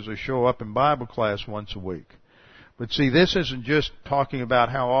life because they show up in Bible class once a week. But see, this isn't just talking about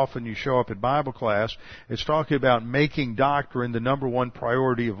how often you show up at Bible class. It's talking about making doctrine the number one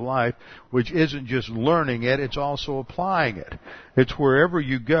priority of life, which isn't just learning it, it's also applying it. It's wherever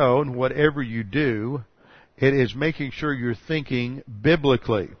you go and whatever you do, it is making sure you're thinking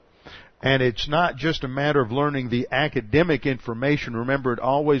biblically. And it's not just a matter of learning the academic information. Remember, it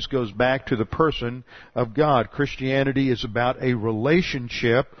always goes back to the person of God. Christianity is about a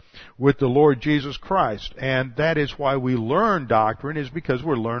relationship with the Lord Jesus Christ. And that is why we learn doctrine, is because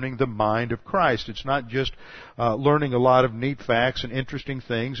we're learning the mind of Christ. It's not just learning a lot of neat facts and interesting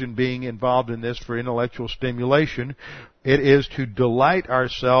things and being involved in this for intellectual stimulation. It is to delight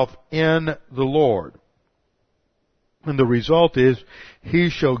ourselves in the Lord. And the result is, He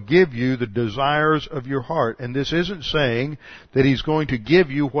shall give you the desires of your heart. And this isn't saying that He's going to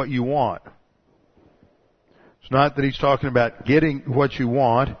give you what you want. It's not that He's talking about getting what you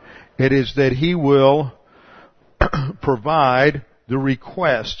want. It is that He will provide the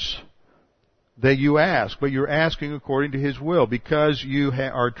requests that you ask. But you're asking according to His will. Because you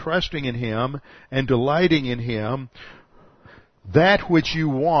are trusting in Him and delighting in Him, that which you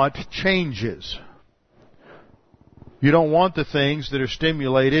want changes. You don't want the things that are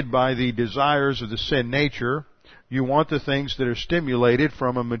stimulated by the desires of the sin nature. You want the things that are stimulated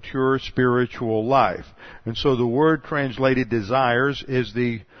from a mature spiritual life. And so the word translated desires is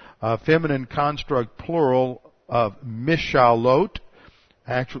the feminine construct plural of mishalot.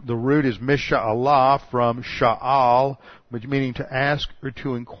 Actually, the root is misha'alah from sha'al, which meaning to ask or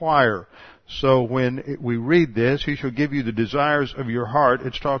to inquire. So when we read this, He shall give you the desires of your heart,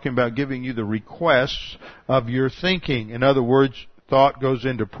 it's talking about giving you the requests of your thinking. In other words, thought goes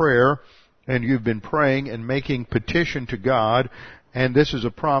into prayer, and you've been praying and making petition to God, and this is a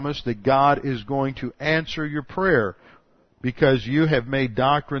promise that God is going to answer your prayer. Because you have made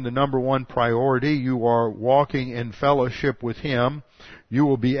doctrine the number one priority, you are walking in fellowship with Him, you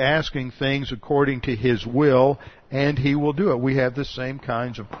will be asking things according to His will, and He will do it. We have the same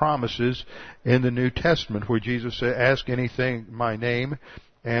kinds of promises in the New Testament where Jesus said, ask anything in my name,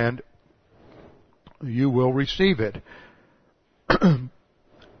 and you will receive it.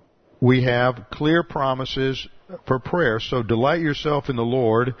 We have clear promises for prayer. So delight yourself in the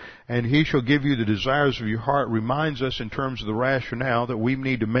Lord, and He shall give you the desires of your heart. Reminds us in terms of the rationale that we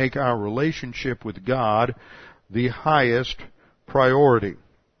need to make our relationship with God the highest priority.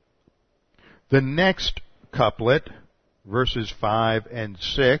 The next couplet, verses 5 and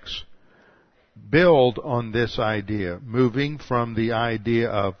 6, build on this idea, moving from the idea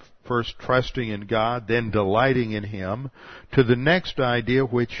of first trusting in God, then delighting in Him, to the next idea,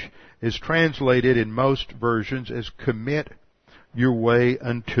 which is translated in most versions as commit your way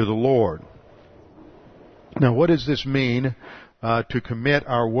unto the Lord. Now, what does this mean, to commit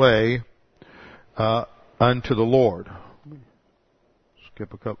our way unto the Lord?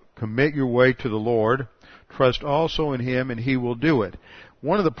 Skip a couple. Commit your way to the Lord. Trust also in Him, and He will do it.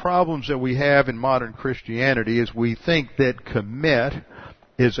 One of the problems that we have in modern Christianity is we think that commit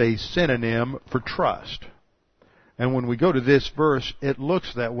is a synonym for trust. And when we go to this verse, it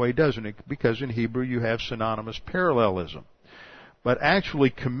looks that way, doesn't it? Because in Hebrew you have synonymous parallelism. But actually,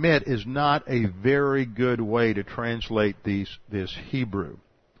 commit is not a very good way to translate this Hebrew.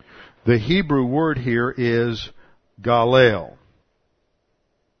 The Hebrew word here is galel.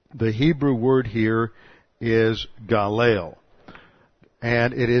 The Hebrew word here is galel.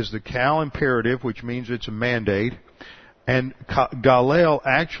 And it is the cal imperative, which means it's a mandate. And galel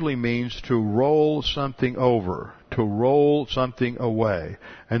actually means to roll something over, to roll something away.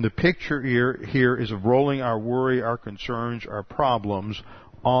 And the picture here is of rolling our worry, our concerns, our problems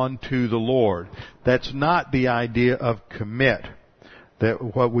onto the Lord. That's not the idea of commit,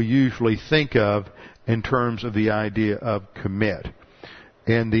 that what we usually think of in terms of the idea of commit.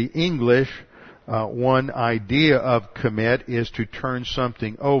 In the English, one idea of commit is to turn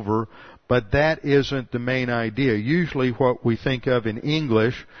something over, but that isn't the main idea. Usually what we think of in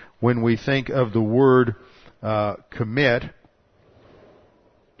English when we think of the word commit,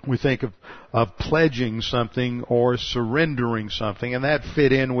 we think of pledging something or surrendering something, and that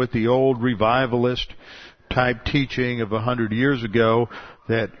fit in with the old revivalist type teaching of 100 years ago,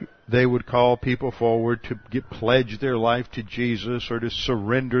 that they would call people forward to pledge their life to Jesus or to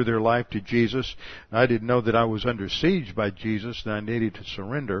surrender their life to Jesus. And I didn't know that I was under siege by Jesus and I needed to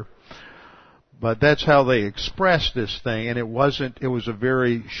surrender. But that's how they expressed this thing, and it was a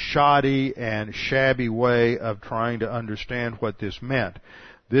very shoddy and shabby way of trying to understand what this meant.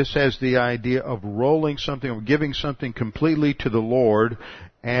 This has the idea of rolling something, of giving something completely to the Lord,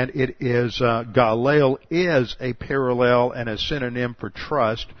 and it is, galel is a parallel and a synonym for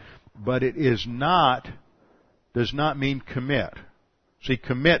trust, but it does not mean commit. See,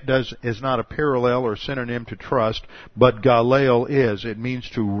 commit is not a parallel or synonym to trust, but galel is. It means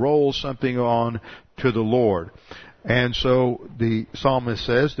to roll something on to the Lord. And so the psalmist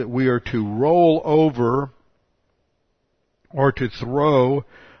says that we are to roll over or to throw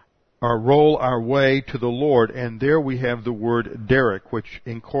or roll our way to the Lord. And there we have the word derek, which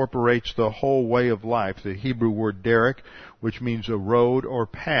incorporates the whole way of life. The Hebrew word derek, which means a road or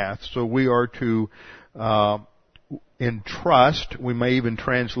path. So we are to entrust. We may even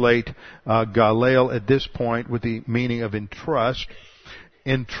translate galel at this point with the meaning of entrust.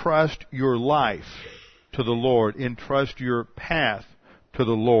 Entrust your life to the Lord. Entrust your path to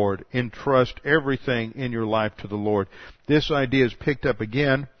the Lord. Entrust everything in your life to the Lord. This idea is picked up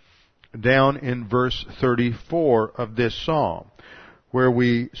again down in verse 34 of this psalm, where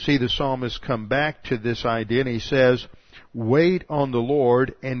we see the psalmist come back to this idea, and he says, "Wait on the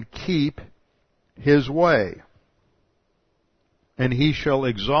Lord and keep His way, and He shall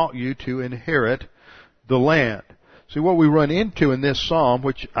exalt you to inherit the land." See, what we run into in this psalm,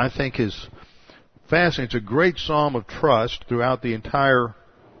 which I think is fascinating, it's a great psalm of trust throughout the entire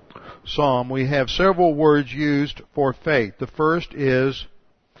psalm. We have several words used for faith. The first is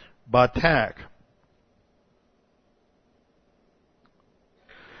batak.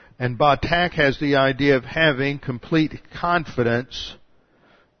 And batak has the idea of having complete confidence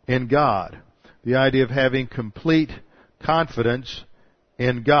in God. The idea of having complete confidence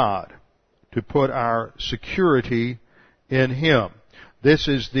in God. To put our security in Him. This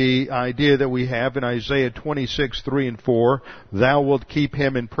is the idea that we have in Isaiah 26:3 and 4. "Thou wilt keep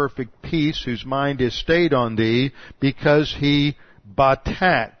him in perfect peace, whose mind is stayed on thee, because he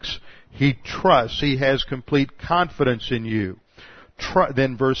bataks." He trusts. He has complete confidence in you.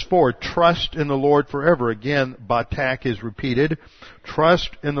 Then verse 4, "Trust in the Lord forever." Again, batak is repeated.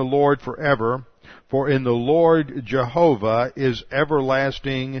 "Trust in the Lord forever, for in the Lord Jehovah is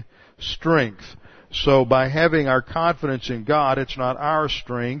everlasting strength." So by having our confidence in God, it's not our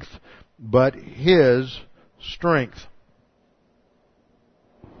strength, but His strength.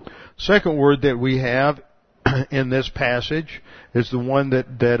 Second word that we have in this passage is the one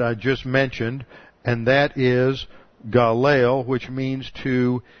that I just mentioned, and that is galel, which means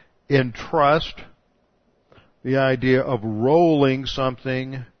to entrust, the idea of rolling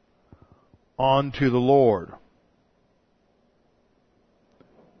something onto the Lord.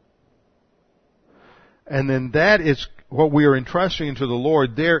 And then that is what we are entrusting into the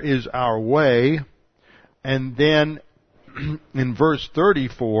Lord. There is our way. And then in verse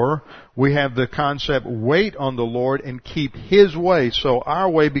 34, we have the concept, wait on the Lord and keep His way. So our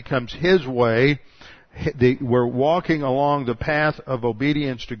way becomes His way. We're walking along the path of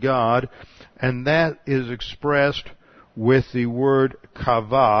obedience to God, and that is expressed with the word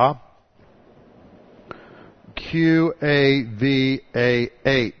kavah, Q-A-V-A-H.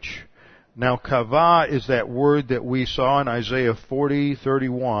 Now, kavah is that word that we saw in Isaiah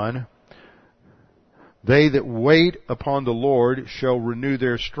 40:31. "They that wait upon the Lord shall renew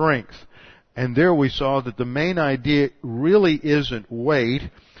their strength." And there we saw that the main idea really isn't wait.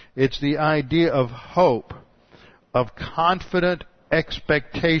 It's the idea of hope, of confident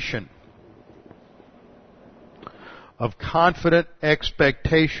expectation. Of confident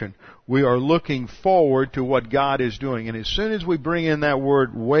expectation. We are looking forward to what God is doing. And as soon as we bring in that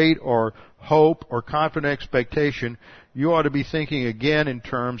word wait or hope or confident expectation, you ought to be thinking again in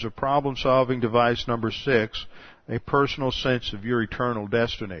terms of problem-solving device number 6, a personal sense of your eternal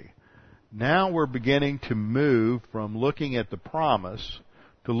destiny. Now we're beginning to move from looking at the promise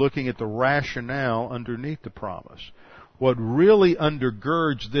to looking at the rationale underneath the promise. What really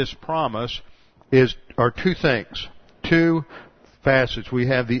undergirds this promise are two things, two facets. We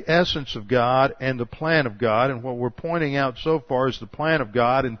have the essence of God and the plan of God, and what we're pointing out so far is the plan of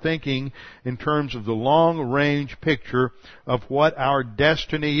God and thinking in terms of the long-range picture of what our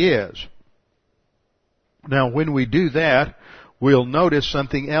destiny is. Now, when we do that, we'll notice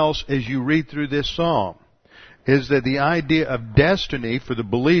something else as you read through this psalm, is that the idea of destiny for the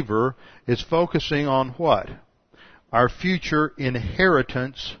believer is focusing on what? Our future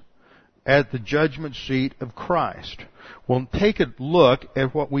inheritance at the judgment seat of Christ. Well, take a look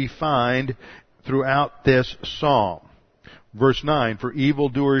at what we find throughout this psalm. Verse 9, for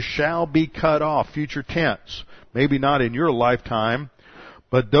evildoers shall be cut off, future tense. Maybe not in your lifetime,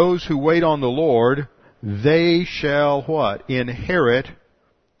 but those who wait on the Lord, they shall what? Inherit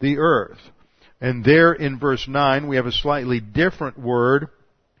the earth. And there in verse 9 we have a slightly different word,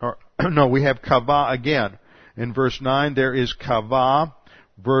 we have kavah again. In verse 9 there is kavah.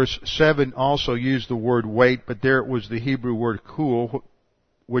 Verse 7 also used the word wait, but there it was the Hebrew word kul,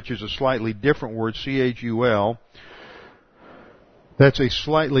 which is a slightly different word, C-H-U-L. That's a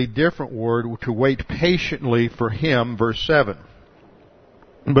slightly different word, to wait patiently for Him, verse 7.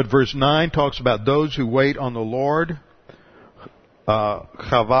 But verse 9 talks about those who wait on the Lord,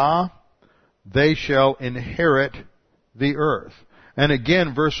 kavah, they shall inherit the earth. And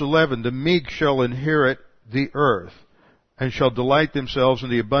again, verse 11, the meek shall inherit the earth and shall delight themselves in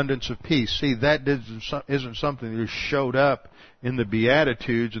the abundance of peace. See, that isn't something that showed up in the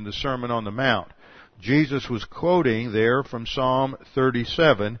Beatitudes and the Sermon on the Mount. Jesus was quoting there from Psalm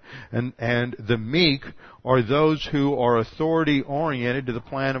 37, and the meek are those who are authority-oriented to the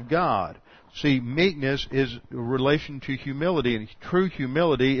plan of God. See, meekness is a relation to humility, and true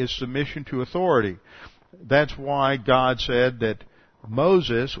humility is submission to authority. That's why God said that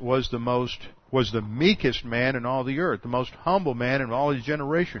Moses was the meekest man in all the earth, the most humble man in all his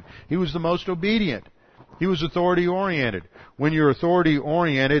generation. He was the most obedient. He was authority-oriented. When you're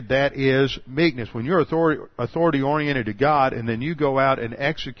authority-oriented, that is meekness. When you're authority-oriented to God, and then you go out and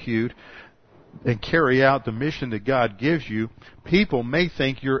execute and carry out the mission that God gives you, people may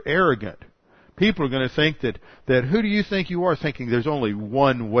think you're arrogant. People are going to think that who do you think you are, thinking there's only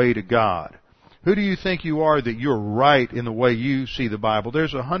one way to God? Who do you think you are that you're right in the way you see the Bible?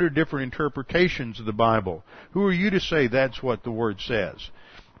 There's 100 different interpretations of the Bible. Who are you to say that's what the Word says?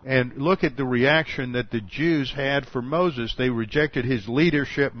 And look at the reaction that the Jews had for Moses. They rejected his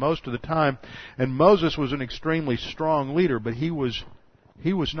leadership most of the time. And Moses was an extremely strong leader, but he was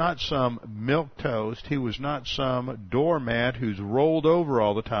not some milquetoast. He was not some doormat who's rolled over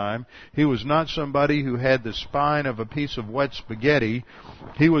all the time. He was not somebody who had the spine of a piece of wet spaghetti.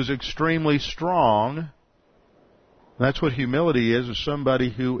 He was extremely strong. That's what humility is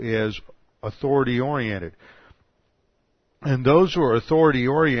somebody who is authority-oriented. And those who are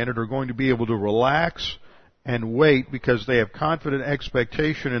authority-oriented are going to be able to relax and wait because they have confident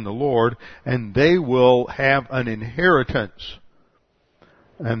expectation in the Lord, and they will have an inheritance.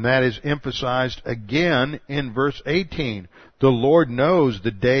 And that is emphasized again in verse 18. The Lord knows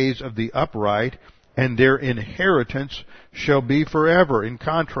the days of the upright, and their inheritance shall be forever. In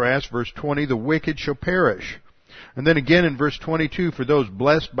contrast, verse 20, the wicked shall perish. And then again in verse 22, for those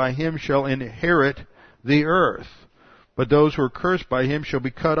blessed by Him shall inherit the earth, but those who are cursed by Him shall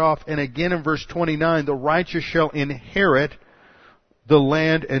be cut off. And again in verse 29, the righteous shall inherit the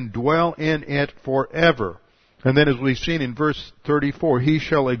land and dwell in it forever. And then as we've seen in verse 34, He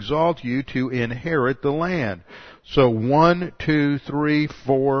shall exalt you to inherit the land. So 1, 2, 3,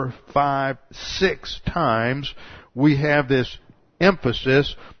 4, 5, 6 times we have this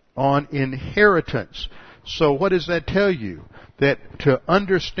emphasis on inheritance. So what does that tell you? That to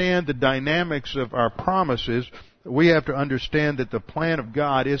understand the dynamics of our promises, we have to understand that the plan of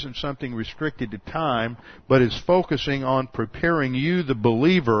God isn't something restricted to time, but is focusing on preparing you, the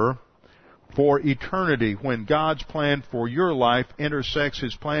believer, for eternity, when God's plan for your life intersects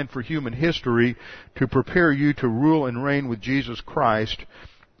His plan for human history to prepare you to rule and reign with Jesus Christ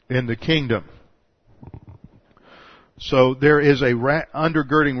in the kingdom. So there is a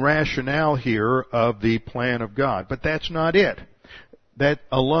undergirding rationale here of the plan of God. But that's not it. That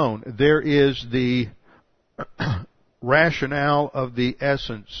alone. There is the rationale of the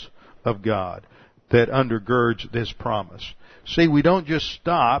essence of God that undergirds this promise. See, we don't just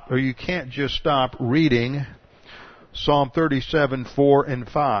stop, or you can't just stop reading Psalm 37, 4, and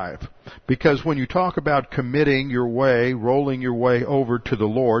 5. Because when you talk about committing your way, rolling your way over to the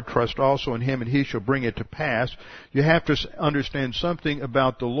Lord, trust also in Him and He shall bring it to pass, you have to understand something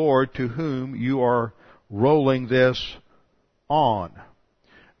about the Lord to whom you are rolling this on.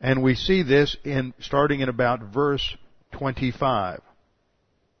 And we see this starting in about verse 25.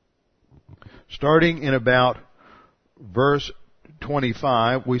 Starting in about verse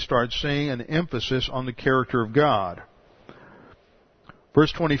 25, we start seeing an emphasis on the character of God.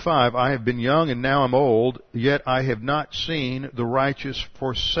 Verse 25, I have been young and now I'm old, yet I have not seen the righteous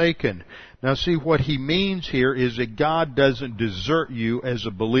forsaken. Now see, what he means here is that God doesn't desert you as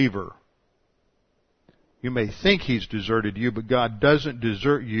a believer. You may think He's deserted you, but God doesn't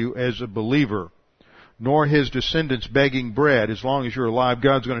desert you as a believer. Nor His descendants begging bread. As long as you're alive,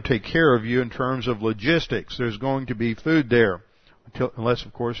 God's going to take care of you in terms of logistics. There's going to be food there. Unless,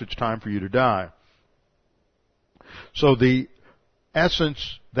 of course, it's time for you to die. So the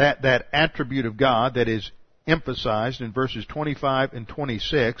essence, that attribute of God that is emphasized in verses 25 and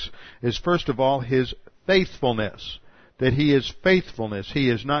 26 is, first of all, His faithfulness. That He is faithfulness. He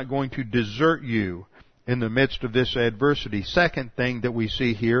is not going to desert you in the midst of this adversity. Second thing that we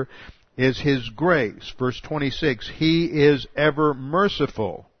see here is His grace. Verse 26, He is ever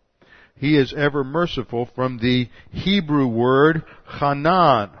merciful. He is ever merciful, from the Hebrew word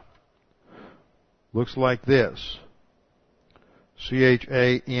Hanan. Looks like this.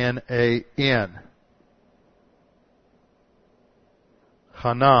 C-H-A-N-A-N.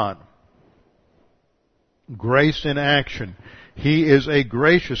 Hanan. Grace in action. He is a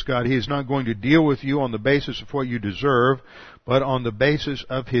gracious God. He is not going to deal with you on the basis of what you deserve, but on the basis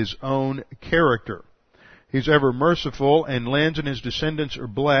of His own character. He's ever merciful and lends, and His descendants are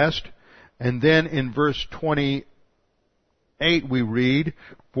blessed. And then in verse 28 we read,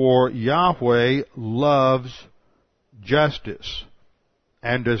 for Yahweh loves justice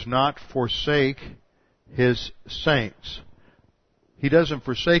and does not forsake His saints. He doesn't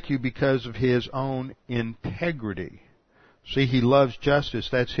forsake you because of His own integrity. See, He loves justice.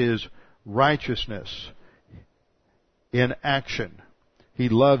 That's His righteousness in action. He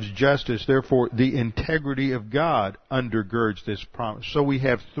loves justice. Therefore, the integrity of God undergirds this promise. So we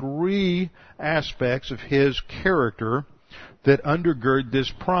have three aspects of His character that undergird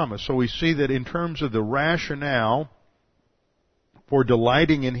this promise. So we see that in terms of the rationale for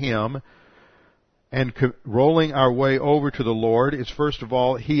delighting in Him and rolling our way over to the Lord, is first of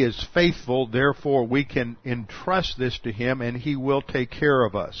all, He is faithful, therefore we can entrust this to Him and He will take care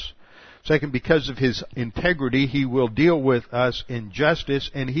of us. Second, because of His integrity, He will deal with us in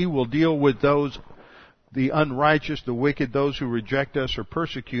justice, and He will deal with those, the unrighteous, the wicked, those who reject us or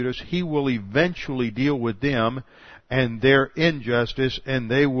persecute us. He will eventually deal with them and their injustice,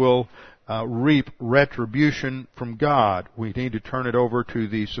 and they will reap retribution from God. We need to turn it over to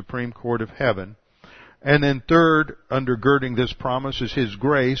the Supreme Court of Heaven. And then third, undergirding this promise is His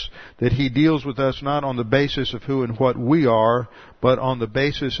grace, that He deals with us not on the basis of who and what we are, but on the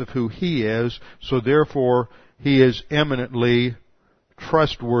basis of who He is. So therefore, He is eminently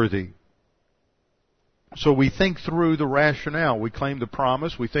trustworthy. So we think through the rationale. We claim the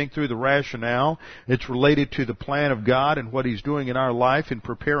promise. We think through the rationale. It's related to the plan of God and what He's doing in our life in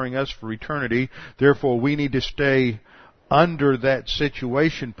preparing us for eternity. Therefore, we need to stay under that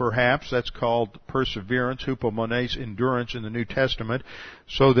situation, perhaps. That's called perseverance, hupomones, endurance in the New Testament,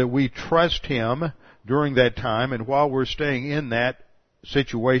 so that we trust Him during that time, and while we're staying in that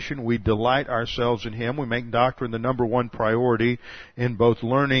situation, we delight ourselves in Him. We make doctrine the number one priority in both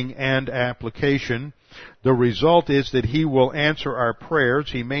learning and application. The result is that He will answer our prayers.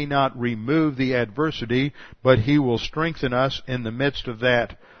 He may not remove the adversity, but He will strengthen us in the midst of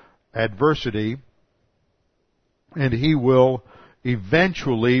that adversity. And He will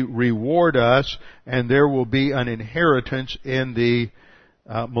eventually reward us, and there will be an inheritance in the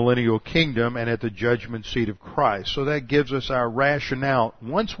millennial kingdom and at the judgment seat of Christ. So that gives us our rationale.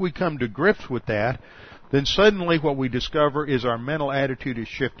 Once we come to grips with that, then suddenly what we discover is our mental attitude is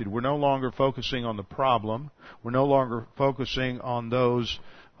shifted. We're no longer focusing on the problem. We're no longer focusing on those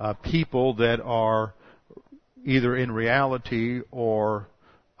people that are either in reality or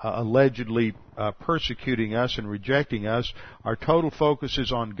allegedly persecuting us and rejecting us. Our total focus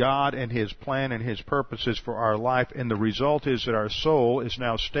is on God and His plan and His purposes for our life, and the result is that our soul is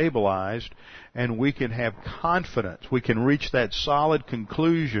now stabilized and we can have confidence. We can reach that solid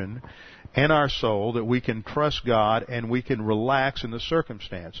conclusion in our soul that we can trust God and we can relax in the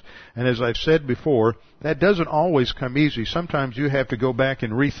circumstance. And as I've said before, that doesn't always come easy. Sometimes you have to go back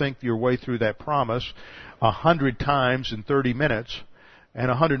and rethink your way through that promise 100 times in 30 minutes. And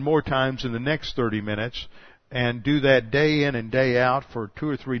 100 more times in the next 30 minutes, and do that day in and day out for 2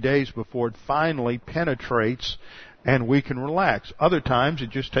 or 3 days before it finally penetrates and we can relax. Other times it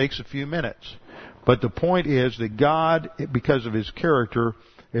just takes a few minutes. But the point is that God, because of His character,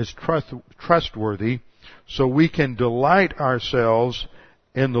 is trustworthy, so we can delight ourselves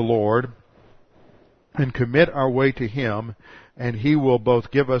in the Lord and commit our way to Him, and He will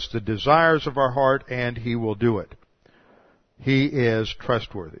both give us the desires of our heart and He will do it. He is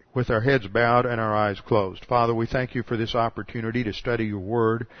trustworthy. With our heads bowed and our eyes closed, Father, we thank you for this opportunity to study your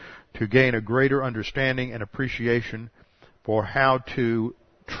word, to gain a greater understanding and appreciation for how to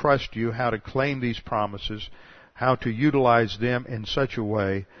trust you, how to claim these promises, how to utilize them in such a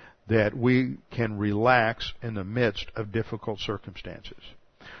way that we can relax in the midst of difficult circumstances.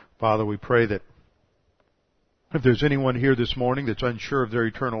 Father, we pray that if there's anyone here this morning that's unsure of their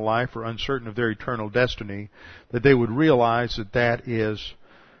eternal life or uncertain of their eternal destiny, that they would realize that is,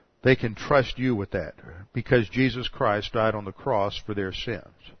 they can trust you with that, because Jesus Christ died on the cross for their sins.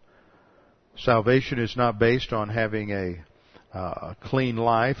 Salvation is not based on having a clean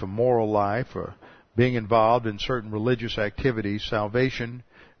life, a moral life, or being involved in certain religious activities. Salvation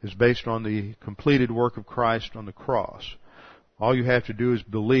is based on the completed work of Christ on the cross. All you have to do is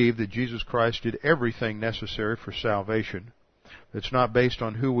believe that Jesus Christ did everything necessary for salvation. It's not based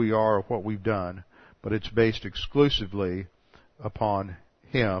on who we are or what we've done, but it's based exclusively upon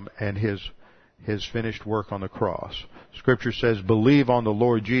Him and His finished work on the cross. Scripture says, believe on the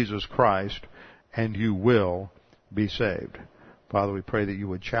Lord Jesus Christ and you will be saved. Father, we pray that you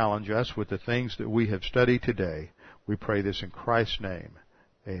would challenge us with the things that we have studied today. We pray this in Christ's name.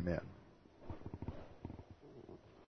 Amen.